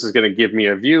do is this is going to give me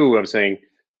a view of saying,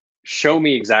 show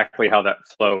me exactly how that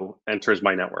flow enters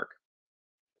my network.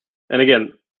 And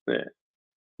again,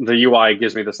 the UI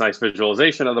gives me this nice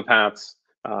visualization of the paths.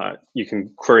 You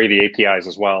can query the APIs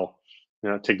as well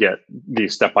to get the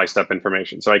step-by-step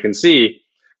information. So I can see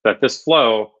that this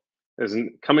flow is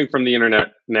coming from the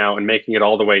internet now and making it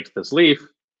all the way to this leaf.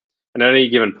 And at any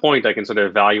given point, I can sort of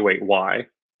evaluate why.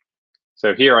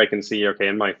 So here I can see, okay,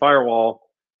 in my firewall,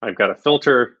 I've got a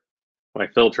filter. My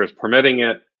filter is permitting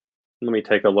it. Let me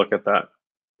take a look at that,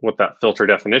 what that filter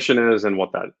definition is and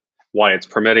why it's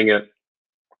permitting it.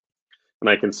 And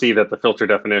I can see that the filter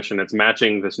definition, it's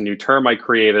matching this new term I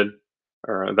created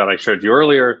that I showed you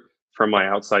earlier from my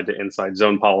outside to inside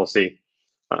zone policy.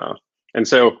 And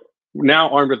so now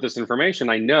armed with this information,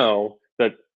 I know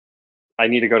that I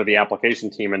need to go to the application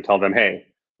team and tell them, hey,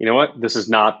 you know what? This is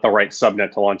not the right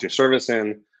subnet to launch your service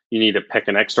in. You need to pick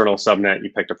an external subnet. You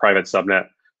picked a private subnet,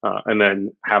 and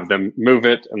then have them move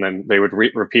it. And then they would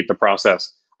repeat the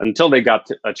process until they got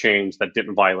to a change that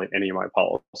didn't violate any of my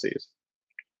policies.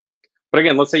 But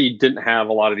again, let's say you didn't have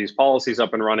a lot of these policies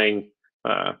up and running.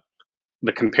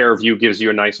 The compare view gives you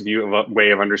a nice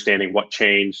way of understanding what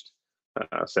changed.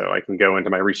 So I can go into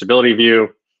my reachability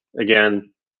view. again,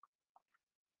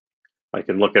 I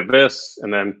can look at this,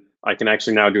 and then I can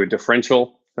actually now do a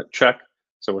differential check.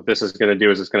 So what this is going to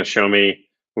do is it's going to show me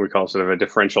what we call sort of a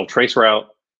differential trace route,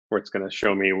 where it's going to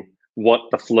show me what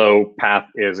the flow path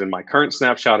is in my current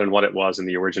snapshot and what it was in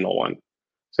the original one.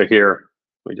 So here,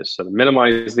 let me just sort of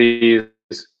minimize these.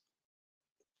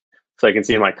 So I can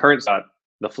see in my current snapshot,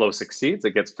 the flow succeeds.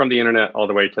 It gets from the internet all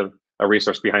the way to a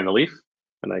resource behind the leaf.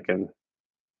 And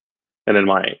in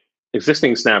my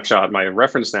existing snapshot, my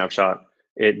reference snapshot,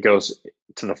 it goes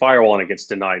to the firewall and it gets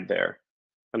denied there.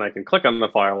 And I can click on the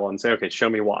firewall and say, okay, show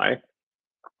me why.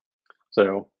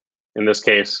 So in this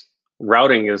case,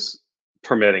 routing is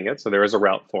permitting it. So there is a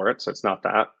route for it. So it's not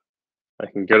that. I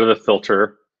can go to the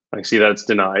filter. I see that it's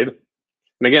denied.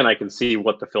 And again, I can see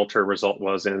what the filter result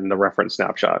was in the reference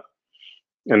snapshot.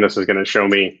 And this is going to show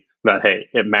me that, hey,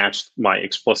 it matched my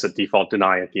explicit default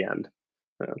deny at the end.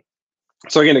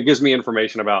 So again, it gives me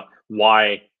information about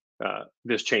why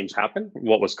this change happened,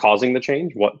 what was causing the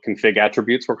change, what config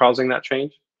attributes were causing that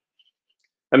change.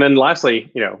 And then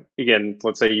lastly, again,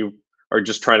 let's say you are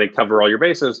just trying to cover all your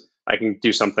bases. I can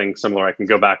do something similar. I can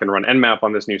go back and run nmap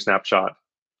on this new snapshot,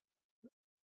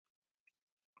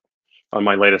 on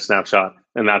my latest snapshot,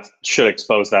 and that should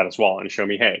expose that as well and show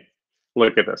me, hey,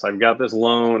 look at this. I've got this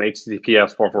lone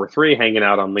HTTPS 443 hanging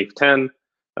out on leaf 10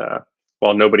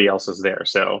 while nobody else is there.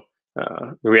 So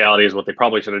the reality is what they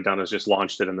probably should have done is just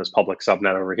launched it in this public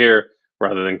subnet over here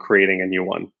rather than creating a new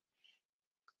one.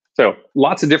 So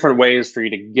lots of different ways for you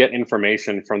to get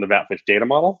information from the Batfish data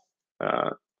model.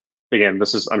 Again,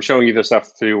 I'm showing you this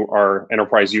stuff through our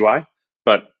enterprise UI,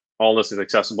 but all this is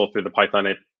accessible through the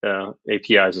Python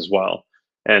APIs as well.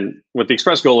 And with the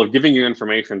express goal of giving you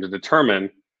information to determine,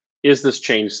 is this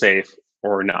change safe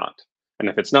or not? And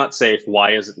if it's not safe,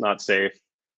 why is it not safe?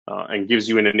 And gives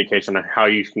you an indication on how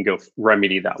you can go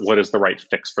remedy that. What is the right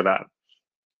fix for that?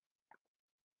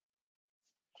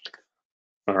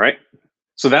 All right.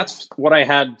 So that's what I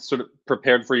had sort of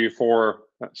prepared for you for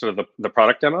sort of the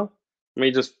product demo. Let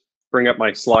me just bring up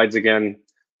my slides again.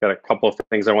 Got a couple of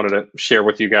things I wanted to share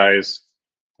with you guys.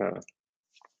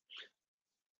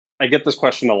 I get this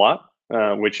question a lot,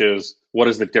 which is, what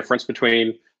is the difference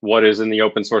between what is in the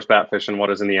open source Batfish and what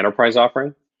is in the enterprise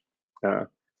offering?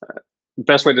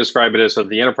 Best way to describe it is, so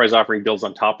the enterprise offering builds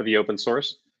on top of the open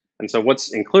source. And so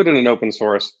what's included in open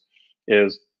source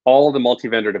is all the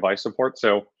multi-vendor device support.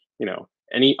 So,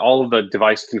 all of the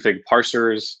device config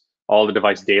parsers, all the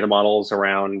device data models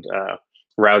around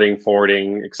routing,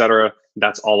 forwarding, et cetera,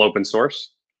 that's all open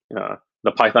source.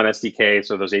 The Python SDK,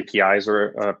 so those APIs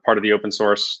are part of the open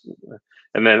source.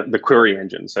 And then the query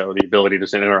engine, so the ability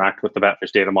to interact with the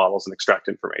Batfish data models and extract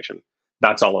information,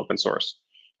 that's all open source.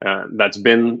 That's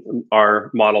been our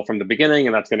model from the beginning,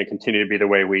 and that's going to continue to be the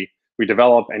way we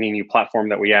develop. Any new platform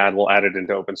that we add, we'll add it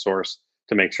into open source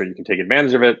to make sure you can take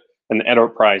advantage of it. And the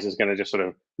enterprise is going to just sort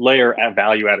of layer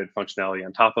value-added functionality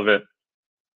on top of it.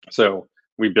 So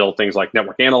we build things like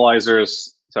network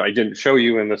analyzers. So I didn't show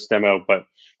you in this demo, but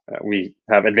we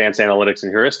have advanced analytics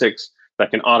and heuristics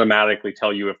that can automatically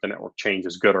tell you if the network change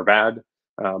is good or bad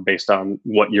based on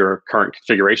what your current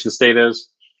configuration state is.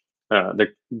 The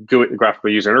GUI graphical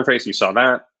user interface, you saw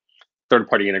that.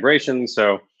 Third-party integration.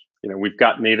 So, we've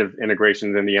got native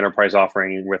integrations in the enterprise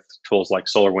offering with tools like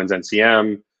SolarWinds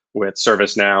NCM, with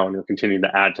ServiceNow, and we're continuing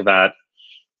to add to that.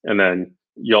 And then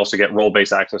you also get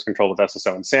role-based access control with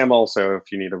SSO and SAML. So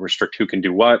if you need to restrict who can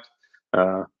do what,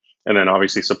 and then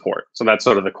obviously support. So that's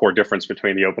sort of the core difference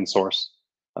between the open source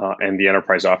and the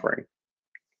enterprise offering.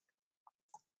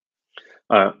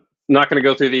 Not going to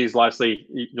go through these. Lastly,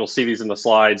 you'll see these in the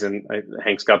slides, and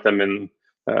Hank's got them in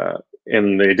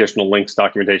the additional links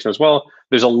documentation as well.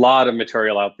 There's a lot of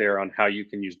material out there on how you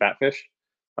can use Batfish.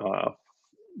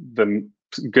 The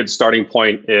good starting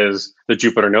point is the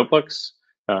Jupyter notebooks.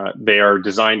 They are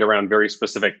designed around very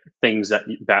specific things that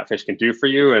Batfish can do for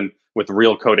you, and with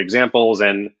real code examples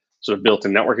and sort of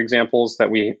built-in network examples that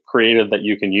we created that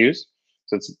you can use.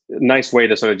 So it's a nice way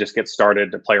to sort of just get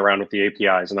started, to play around with the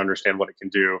APIs and understand what it can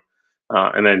do,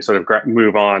 and then sort of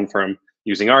move on from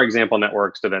using our example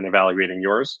networks to then evaluating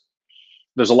yours.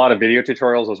 There's a lot of video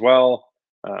tutorials as well.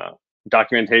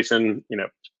 Documentation,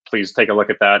 please take a look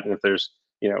at that. And if there's,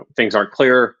 things aren't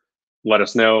clear, let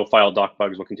us know. File doc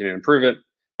bugs, we'll continue to improve it.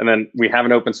 And then we have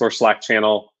an open source Slack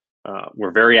channel.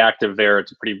 We're very active there.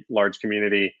 It's a pretty large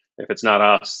community. If it's not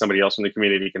us, somebody else in the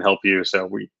community can help you. So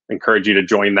we encourage you to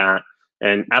join that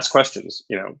and ask questions.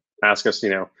 Ask us,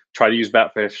 try to use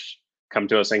Batfish, come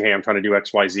to us saying, hey, I'm trying to do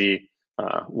X, Y, Z.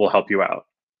 We'll help you out.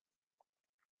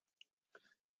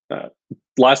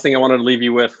 Last thing I wanted to leave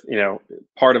you with,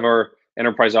 part of our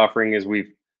enterprise offering is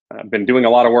we've been doing a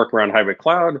lot of work around hybrid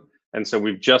cloud. And so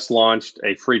we've just launched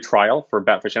a free trial for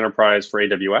Batfish Enterprise for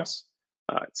AWS.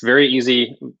 It's very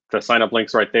easy. The sign up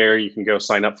link's right there. You can go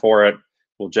sign up for it.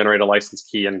 We'll generate a license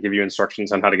key and give you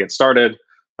instructions on how to get started.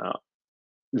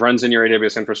 Runs in your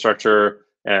AWS infrastructure,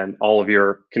 and all of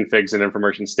your configs and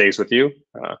information stays with you.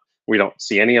 We don't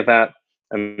see any of that.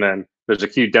 And then there's a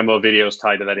few demo videos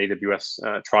tied to that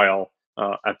AWS trial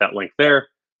at that link there.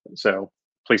 So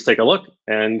please take a look.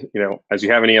 And as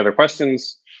you have any other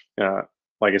questions,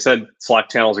 like I said, Slack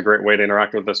channel is a great way to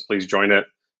interact with us. Please join it,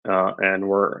 and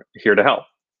we're here to help.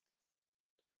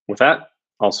 With that,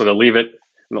 also to leave it,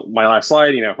 my last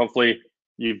slide, hopefully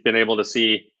you've been able to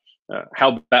see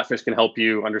how Batfish can help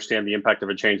you understand the impact of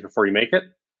a change before you make it.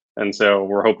 And so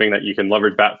we're hoping that you can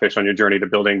leverage Batfish on your journey to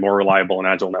building more reliable and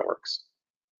agile networks.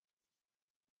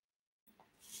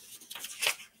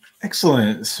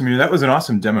 Excellent, Samir. That was an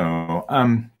awesome demo.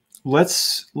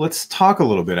 Let's talk a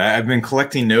little bit. I've been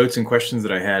collecting notes and questions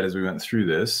that I had as we went through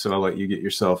this, so I'll let you get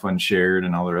yourself unshared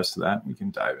and all the rest of that. We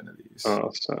can dive into these.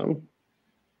 Awesome.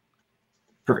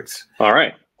 Perfect. All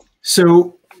right.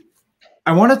 So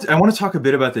I want to talk a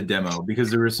bit about the demo, because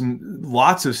there was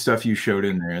lots of stuff you showed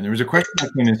in there, and there was a question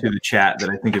that came into the chat that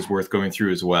I think is worth going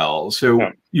through as well.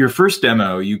 So your first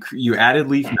demo, you added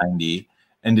Leaf 90,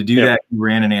 and to do that, you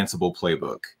ran an Ansible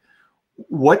playbook.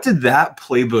 What did that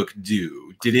playbook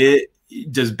do?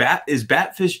 Is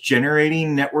Batfish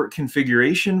generating network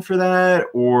configuration for that,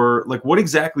 or like what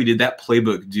exactly did that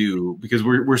playbook do? Because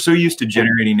we're so used to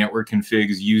generating network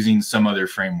configs using some other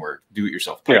framework,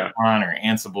 do-it-yourself Python or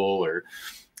Ansible or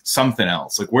something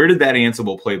else. Like, where did that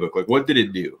Ansible playbook, like, what did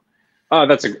it do? Oh,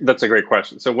 that's a great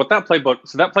question. So that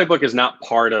playbook is not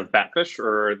part of Batfish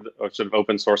or sort of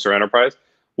open source or enterprise.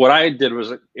 What I did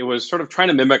was, it was sort of trying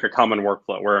to mimic a common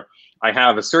workflow where I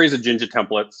have a series of Jinja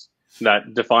templates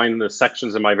that define the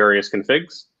sections of my various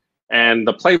configs. And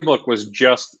the playbook was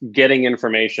just getting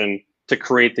information to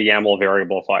create the YAML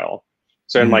variable file.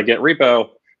 So in my Git repo,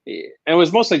 it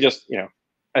was mostly just,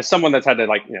 as someone that's had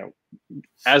to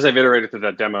as I've iterated through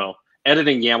that demo,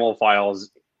 editing YAML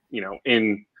files,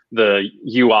 in the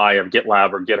UI of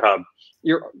GitLab or GitHub,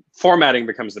 your formatting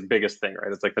becomes the biggest thing,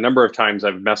 right? It's like the number of times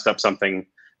I've messed up something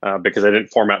because I didn't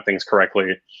format things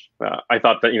correctly. I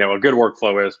thought that, a good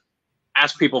workflow is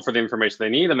ask people for the information they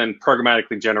need and then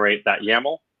programmatically generate that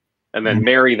YAML, and then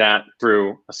marry that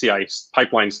through a CI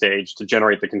pipeline stage to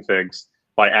generate the configs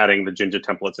by adding the Jinja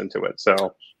templates into it.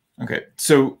 So, okay.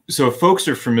 So if folks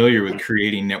are familiar with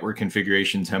creating network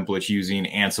configuration templates using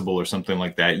Ansible or something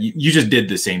like that, you just did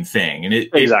the same thing, and it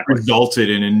resulted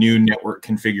in a new network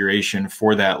configuration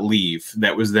for that leaf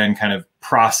that was then kind of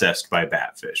processed by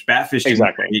Batfish. Batfish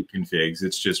didn't create configs;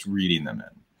 it's just reading them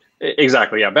in.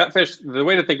 Exactly. Yeah. Batfish, the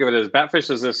way to think of it is Batfish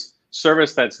is this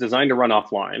service that's designed to run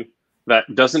offline that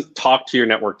doesn't talk to your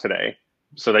network today,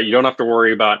 so that you don't have to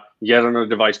worry about yet another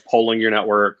device polling your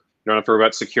network. You don't have to worry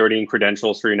about security and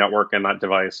credentials for your network and that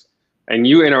device. And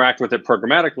you interact with it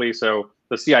programmatically. So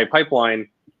the CI pipeline,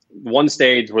 one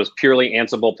stage was purely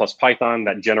Ansible plus Python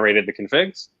that generated the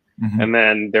configs. And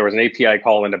then there was an API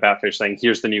call into Batfish saying,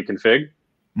 here's the new config,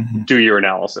 do your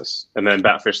analysis. And then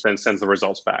Batfish then sends the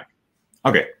results back.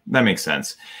 Okay, that makes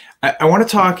sense. I want to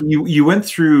talk, you went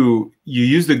through, you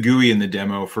used the GUI in the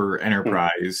demo for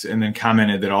enterprise and then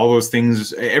commented that all those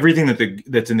things, everything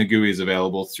that's in the GUI is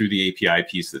available through the API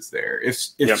piece that's there.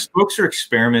 If folks are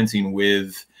experimenting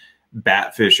with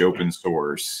Batfish open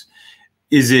source,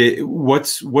 is it a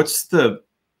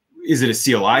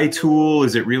CLI tool?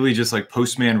 Is it really just like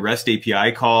Postman REST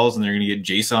API calls and they're going to get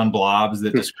JSON blobs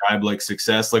that describe like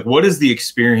success? Like, what is the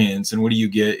experience and what do you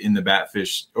get in the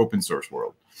Batfish open source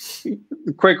world?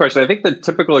 Great question. I think the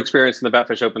typical experience in the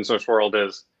Batfish open source world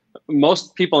is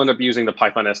most people end up using the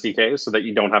Python SDK so that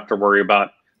you don't have to worry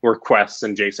about requests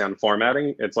and JSON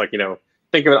formatting. It's like,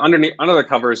 think of it under the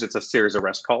covers, it's a series of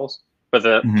REST calls, but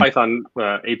the Python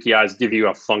APIs give you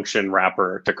a function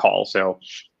wrapper to call. So,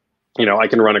 I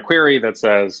can run a query that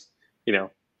says,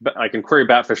 I can query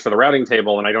Batfish for the routing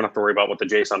table, and I don't have to worry about what the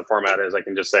JSON format is. I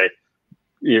can just say,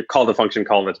 call the function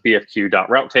call that's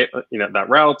bfq.route, that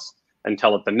routes, and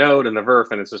tell it the node and the verf,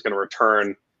 and it's just going to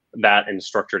return that in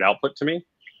structured output to me.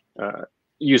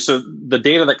 So the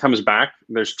data that comes back,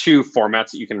 there's two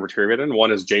formats that you can retrieve it in.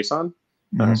 One is JSON,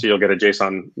 so you'll get a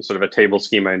JSON, sort of a table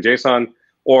schema in JSON,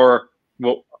 or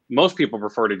what most people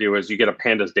prefer to do is you get a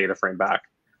pandas data frame back.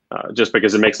 Just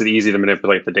because it makes it easy to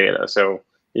manipulate the data. So,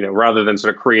 rather than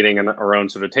sort of creating our own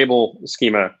sort of table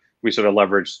schema, we sort of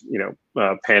leverage, the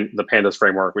pandas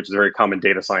framework, which is a very common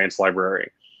data science library.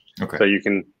 Okay. So you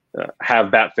can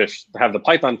have Batfish, have the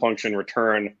Python function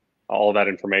return all of that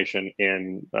information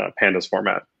in pandas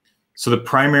format. So the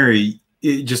primary,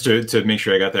 just to make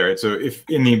sure I got that right. So if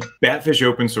in the Batfish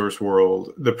open source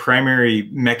world, the primary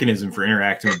mechanism for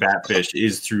interacting with Batfish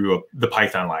is through the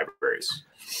Python libraries.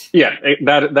 Yeah,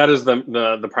 that is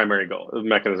the primary goal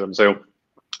mechanism. So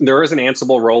there is an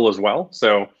Ansible role as well.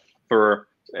 So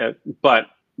but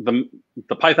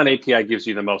the Python API gives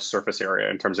you the most surface area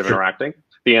in terms of interacting.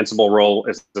 The Ansible role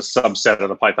is the subset of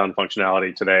the Python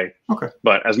functionality today. Okay.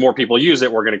 But as more people use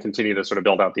it, we're going to continue to sort of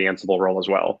build out the Ansible role as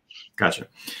well. Gotcha.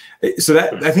 So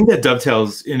I think that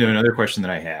dovetails into another question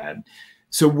that I had.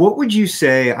 So what would you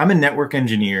say? I'm a network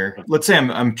engineer. Let's say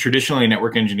I'm traditionally a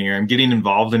network engineer. I'm getting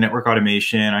involved in network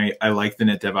automation. I like the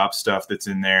NetDevOps stuff that's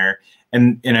in there,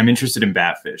 and I'm interested in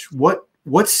Batfish.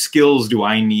 What skills do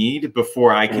I need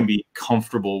before I can be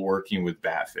comfortable working with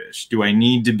Batfish? Do I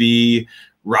need to be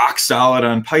rock solid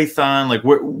on Python? Like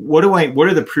what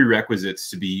are the prerequisites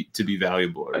to be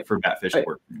valuable for Batfish to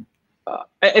work?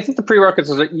 I think the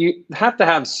prerequisites are you have to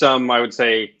have some, I would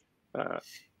say,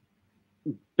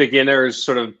 beginners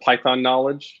sort of Python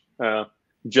knowledge,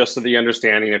 just so that you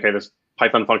understanding, okay, this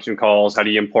Python function calls, how do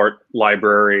you import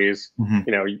libraries,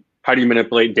 how do you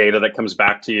manipulate data that comes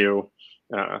back to you?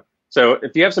 So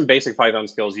if you have some basic Python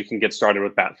skills, you can get started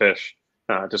with Batfish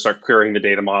to start querying the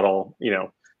data model,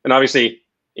 and obviously,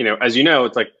 as you know,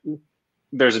 it's like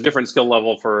there's a different skill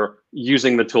level for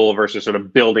using the tool versus sort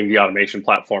of building the automation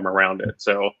platform around it.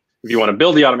 So if you want to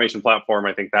build the automation platform,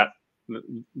 I think that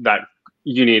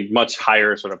you need much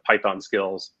higher sort of Python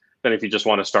skills than if you just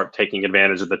want to start taking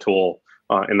advantage of the tool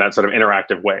in that sort of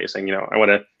interactive way, saying, I want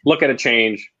to look at a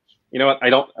change. I'm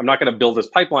not going to build this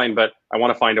pipeline, but I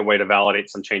want to find a way to validate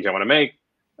some change I want to make.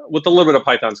 With a little bit of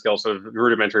Python skills, so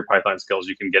rudimentary Python skills,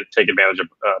 you can take advantage of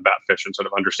Batfish and sort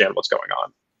of understand what's going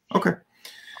on. Okay.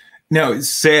 Now,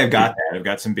 say I've got that. I've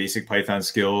got some basic Python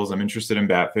skills. I'm interested in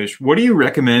Batfish. What do you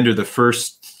recommend are the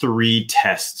first 3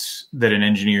 tests that an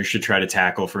engineer should try to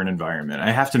tackle for an environment?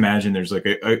 I have to imagine there's like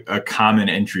a common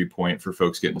entry point for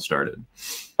folks getting started.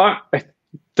 I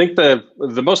think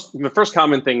the first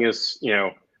common thing is,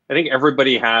 I think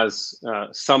everybody has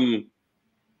some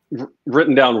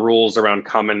written down rules around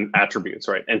common attributes,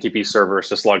 right? NTP server,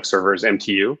 syslog servers,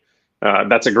 MTU.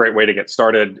 That's a great way to get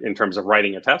started in terms of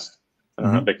writing a test.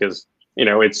 Because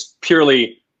it's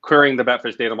purely querying the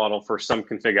Batfish data model for some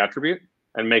config attribute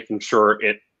and making sure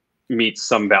it meets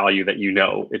some value that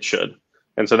it should.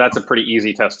 And so that's a pretty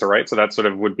easy test to write. So that sort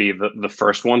of would be the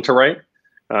first one to write.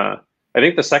 I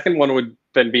think the second one would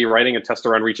then be writing a test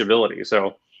around reachability.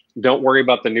 So don't worry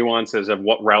about the nuances of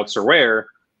what routes are where.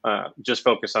 Just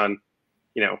focus on,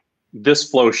 this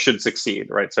flow should succeed,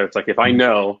 right? So it's like if I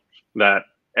know that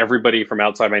everybody from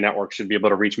outside my network should be able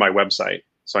to reach my website,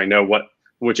 so I know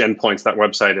which endpoints that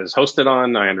website is hosted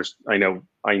on. I know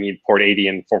I need port 80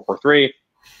 and 443.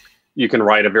 You can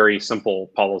write a very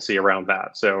simple policy around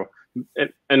that. So,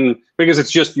 and because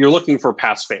it's just, you're looking for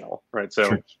pass fail, right? So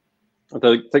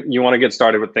sure. You want to get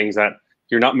started with things that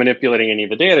you're not manipulating any of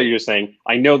the data. You're just saying,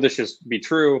 I know this should be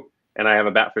true. And I have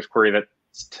a Batfish query that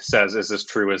says, is this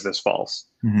true? Is this false?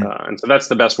 And so that's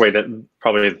the best way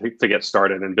probably to get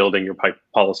started in building your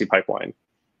policy pipeline.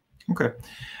 Okay.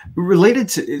 Related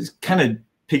to kind of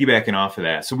piggybacking off of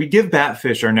that. So we give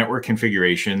Batfish our network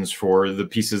configurations for the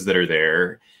pieces that are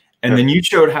there. And then you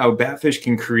showed how Batfish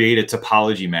can create a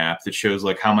topology map that shows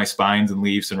like how my spines and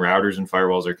leafs and routers and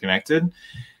firewalls are connected.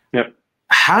 Yep.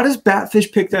 How does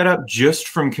Batfish pick that up just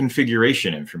from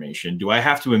configuration information? Do I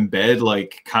have to embed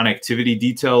like connectivity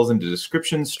details into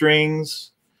description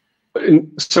strings?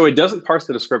 So it doesn't parse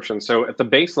the description. So at the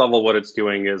base level, what it's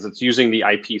doing is it's using the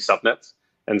IP subnets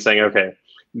and saying, okay,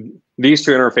 these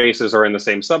 2 interfaces are in the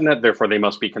same subnet, therefore they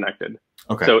must be connected.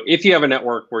 Okay. So if you have a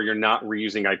network where you're not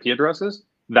reusing IP addresses,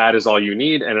 that is all you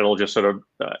need, and it'll just sort of,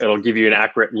 it'll give you an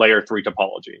accurate layer 3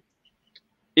 topology.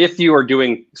 If you are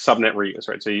doing subnet reuse,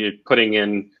 right? So you're putting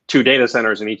in 2 data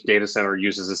centers and each data center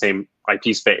uses the same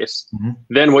IP space,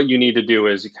 then what you need to do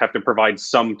is you have to provide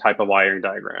some type of wiring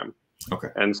diagram. Okay.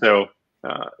 And so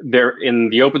there in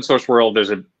the open source world, there's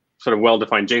a sort of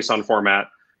well-defined JSON format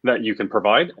that you can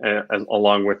provide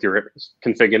along with your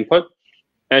config input.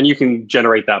 And you can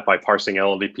generate that by parsing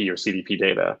LLDP or CDP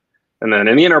data. And then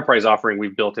in the enterprise offering,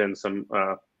 we've built in some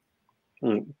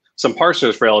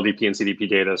parsers for LLDP and CDP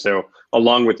data. So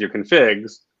along with your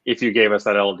configs, if you gave us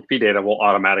that LLDP data, we'll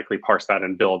automatically parse that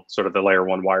and build sort of the layer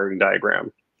 1 wiring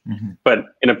diagram. But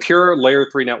in a pure layer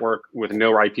 3 network with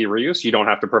no IP reuse, you don't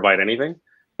have to provide anything.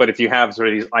 But if you have sort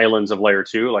of these islands of layer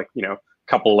 2, like,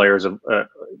 couple layers of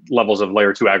levels of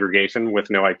layer 2 aggregation with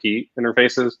no IP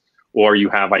interfaces, or you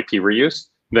have IP reuse,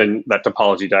 then that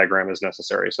topology diagram is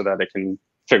necessary so that it can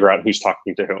figure out who's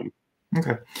talking to whom.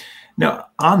 Okay. Now,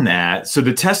 on that, so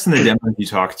the tests and the demos you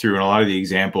talked through and a lot of the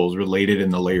examples related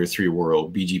in the layer 3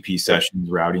 world, BGP sessions,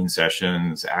 routing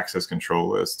sessions, access control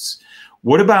lists.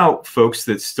 What about folks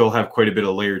that still have quite a bit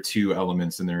of layer 2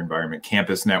 elements in their environment,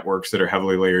 campus networks that are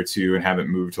heavily layer 2 and haven't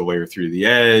moved to layer 3 to the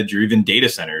edge, or even data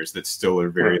centers that still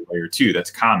are very layer 2? That's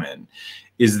common.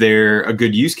 Is there a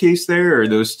good use case there, or are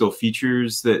those still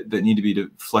features that need to be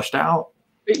fleshed out?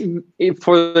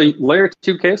 For the layer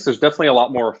 2 case, there's definitely a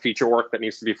lot more feature work that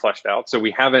needs to be fleshed out. So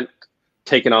we haven't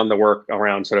taken on the work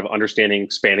around sort of understanding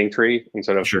spanning tree and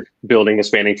sort of building a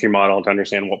spanning tree model to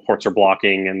understand what ports are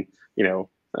blocking. And,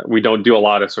 we don't do a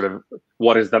lot of sort of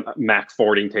what is the MAC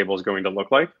forwarding table is going to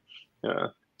look like.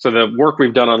 So the work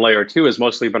we've done on layer 2 has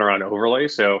mostly been around overlay.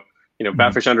 So,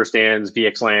 Batfish understands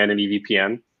VXLAN and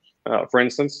EVPN, for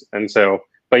instance. And so,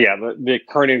 but yeah, the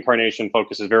current incarnation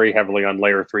focuses very heavily on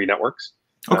layer 3 networks.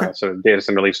 So data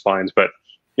center leaf spines, but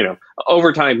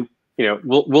over time,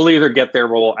 we'll either get there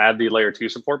where we'll add the layer 2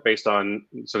 support based on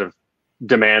sort of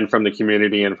demand from the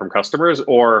community and from customers,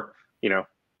 or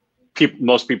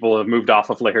most people have moved off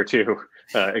of layer 2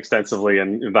 extensively,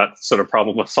 and that sort of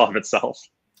problem will solve itself.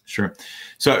 Sure.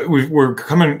 So we're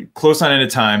coming close on end of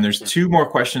time. There's 2 more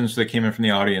questions that came in from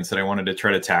the audience that I wanted to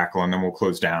try to tackle, and then we'll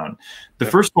close down. The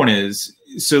first one is,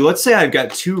 so let's say I've got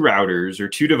 2 routers or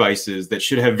 2 devices that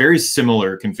should have very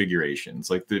similar configurations,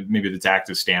 like maybe it's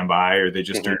active standby, or they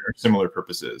just are similar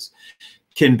purposes.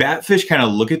 Can Batfish kind of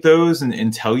look at those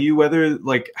and tell you whether,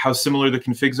 like, how similar the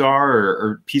configs are,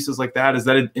 or pieces like that? Is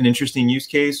that an interesting use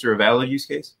case or a valid use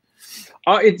case?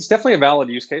 It's definitely a valid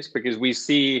use case, because we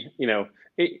see,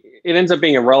 it ends up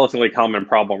being a relatively common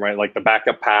problem, right? Like the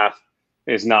backup path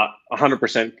is not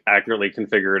 100% accurately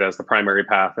configured as the primary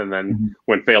path. And then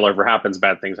when failover happens,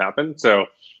 bad things happen. So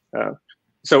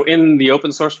in the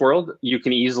open source world, you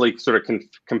can easily sort of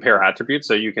compare attributes.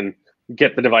 So you can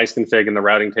get the device config and the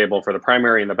routing table for the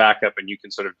primary and the backup, and you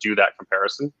can sort of do that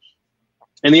comparison.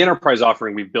 In the enterprise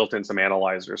offering, we've built in some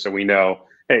analyzers. So we know,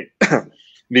 hey,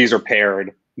 these are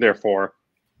paired, therefore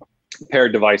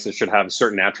paired devices should have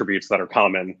certain attributes that are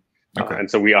common. And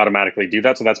so we automatically do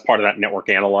that. So that's part of that network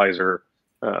analyzer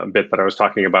bit that I was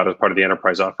talking about as part of the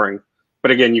enterprise offering.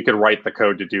 But again, you could write the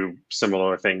code to do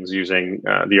similar things using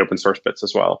the open source bits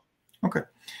as well. Okay.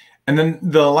 And then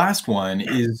the last one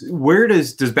is, where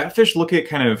does Batfish look at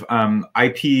kind of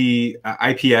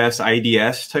IPS,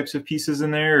 IDS types of pieces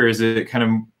in there, or is it kind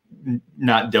of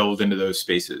not delved into those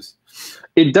spaces?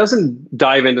 It doesn't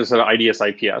dive into sort of IDS,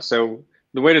 IPS. So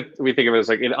the way that we think of it is,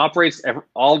 like, it operates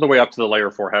all the way up to the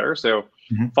layer 4 header. So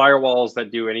firewalls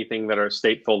that do anything that are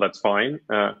stateful, that's fine.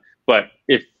 But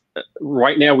if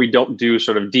right now we don't do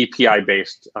sort of DPI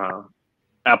based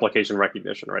application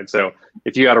recognition, right? So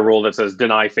if you had a rule that says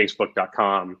deny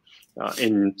facebook.com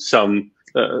in some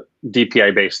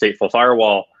DPI based stateful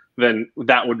firewall, then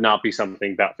that would not be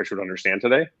something Batfish would understand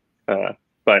today.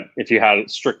 But if you had it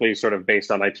strictly sort of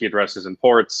based on IP addresses and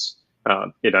ports,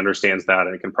 it understands that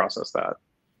and it can process that.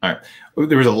 All right.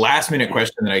 There was a last minute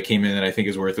question that I came in that I think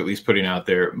is worth at least putting out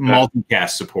there.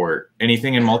 Multicast support.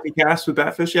 Anything in multicast with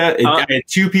Batfish yet? I had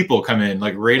 2 people come in,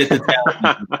 like, right at the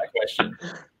top of that question.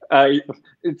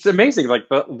 It's amazing. Like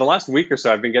the last week or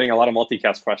so, I've been getting a lot of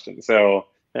multicast questions. So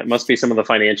it must be some of the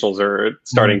financials are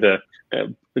starting to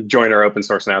join our open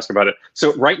source and ask about it.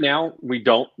 So right now, we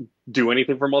don't do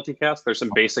anything for multicast. There's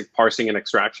some basic parsing and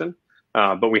extraction,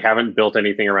 but we haven't built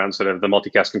anything around sort of the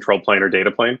multicast control plane or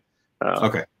data plane.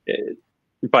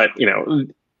 But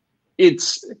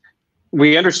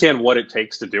we understand what it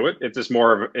takes to do it. It's just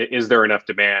more of, is there enough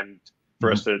demand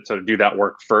for us to sort of do that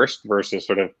work first versus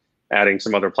sort of adding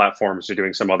some other platforms or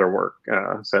doing some other work.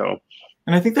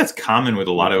 And I think that's common with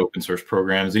a lot of open source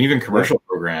programs and even commercial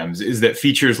programs, is that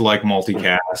features like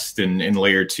multicast and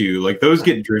layer 2, like, those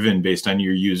get driven based on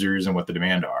your users and what the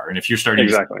demand are. And if you're starting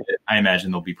to see it, I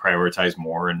imagine they'll be prioritized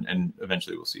more, and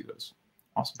eventually we'll see those.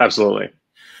 Awesome. Absolutely.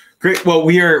 Great. Well,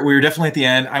 we're definitely at the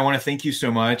end. I want to thank you so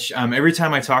much. Every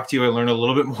time I talk to you, I learn a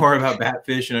little bit more about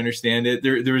Batfish and understand it.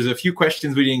 There was a few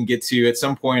questions we didn't get to. At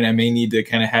some point, I may need to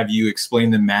kind of have you explain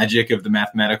the magic of the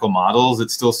mathematical models. It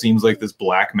still seems like this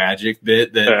black magic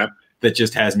bit that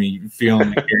just has me feeling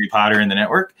like Harry Potter in the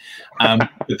network. But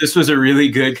this was a really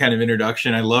good kind of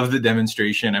introduction. I love the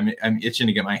demonstration. I'm itching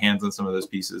to get my hands on some of those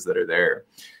pieces that are there.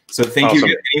 So thank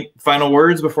you. Any final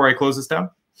words before I close this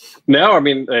down? No, I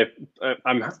mean,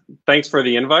 thanks for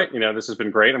the invite. This has been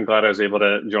great. I'm glad I was able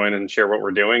to join and share what we're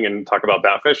doing and talk about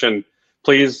Batfish. And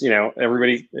please,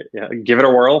 everybody, give it a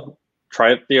whirl.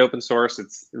 Try it the open source.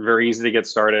 It's very easy to get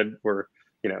started.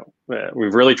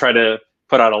 We've really tried to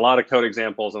put out a lot of code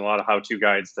examples and a lot of how-to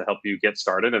guides to help you get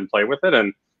started and play with it.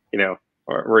 And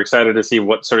we're excited to see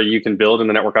what sort of you can build in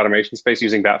the network automation space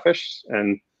using Batfish,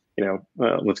 and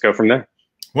let's go from there.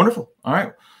 Wonderful. All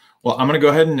right. Well, I'm going to go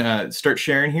ahead and start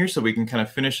sharing here so we can kind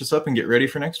of finish this up and get ready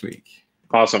for next week.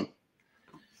 Awesome.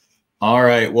 All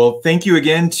right. Well, thank you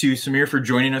again to Samir for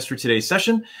joining us for today's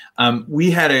session.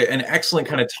 We had an excellent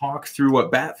kind of talk through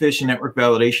what Batfish and network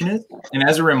validation is. And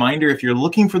as a reminder, if you're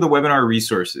looking for the webinar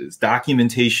resources,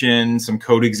 documentation, some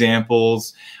code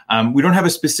examples, we don't have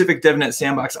a specific DevNet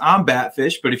sandbox on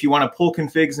Batfish, but if you want to pull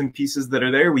configs and pieces that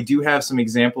are there, we do have some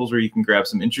examples where you can grab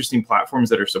some interesting platforms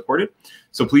that are supported.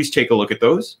 So please take a look at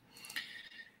those.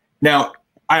 Now,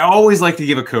 I always like to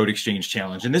give a code exchange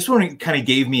challenge, and this one kind of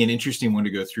gave me an interesting one to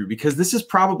go through because this is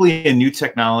probably a new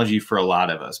technology for a lot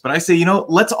of us. But I say,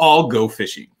 let's all go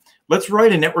fishing. Let's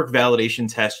write a network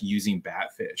validation test using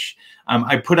Batfish.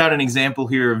 I put out an example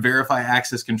here of verify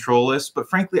access control list, but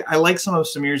frankly, I like some of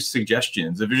Samir's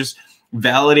suggestions of just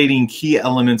validating key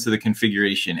elements of the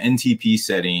configuration, NTP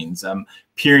settings,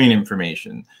 peering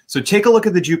information. So take a look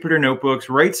at the Jupyter notebooks,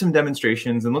 write some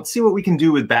demonstrations, and let's see what we can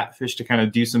do with Batfish to kind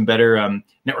of do some better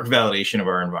network validation of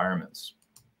our environments.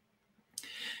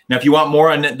 Now, if you want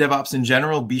more on NetDevOps in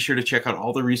general, be sure to check out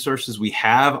all the resources we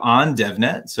have on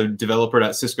DevNet. So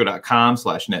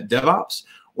developer.cisco.com/NetDevOps,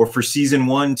 or for season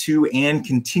 1, 2, and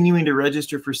continuing to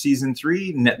register for season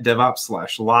 3,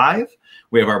 NetDevOps/live.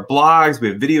 We have our blogs, we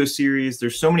have video series.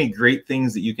 There's so many great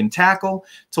things that you can tackle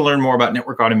to learn more about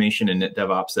network automation and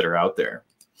NetDevOps that are out there.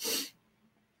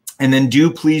 And then do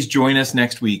please join us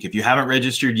next week. If you haven't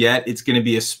registered yet, it's going to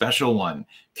be a special one.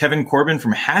 Kevin Corbin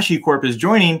from HashiCorp is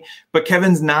joining, but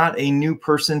Kevin's not a new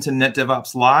person to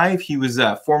NetDevOps Live. He was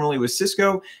formerly with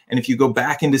Cisco. And if you go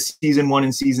back into season 1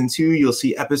 and season 2, you'll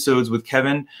see episodes with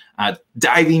Kevin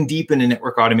diving deep into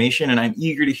network automation. And I'm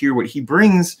eager to hear what he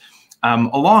brings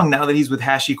along now that he's with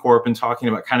HashiCorp and talking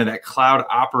about kind of that cloud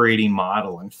operating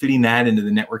model and fitting that into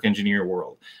the network engineer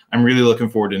world. I'm really looking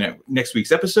forward to next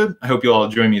week's episode. I hope you all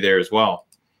join me there as well.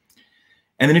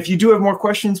 And then if you do have more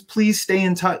questions, please stay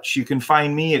in touch. You can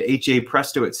find me at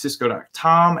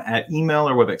hapresto@cisco.com, at email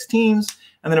or WebEx Teams,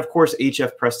 and then of course,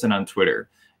 hfpreston on Twitter.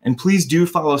 And please do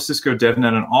follow Cisco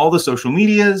DevNet on all the social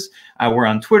medias. We're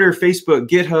on Twitter, Facebook,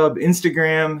 GitHub,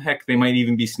 Instagram. Heck, they might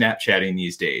even be Snapchatting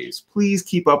these days. Please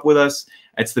keep up with us.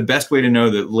 It's the best way to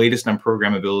know the latest on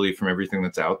programmability from everything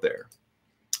that's out there.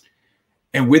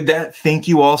 And with that, thank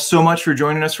you all so much for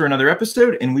joining us for another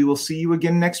episode, and we will see you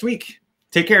again next week.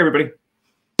 Take care, everybody.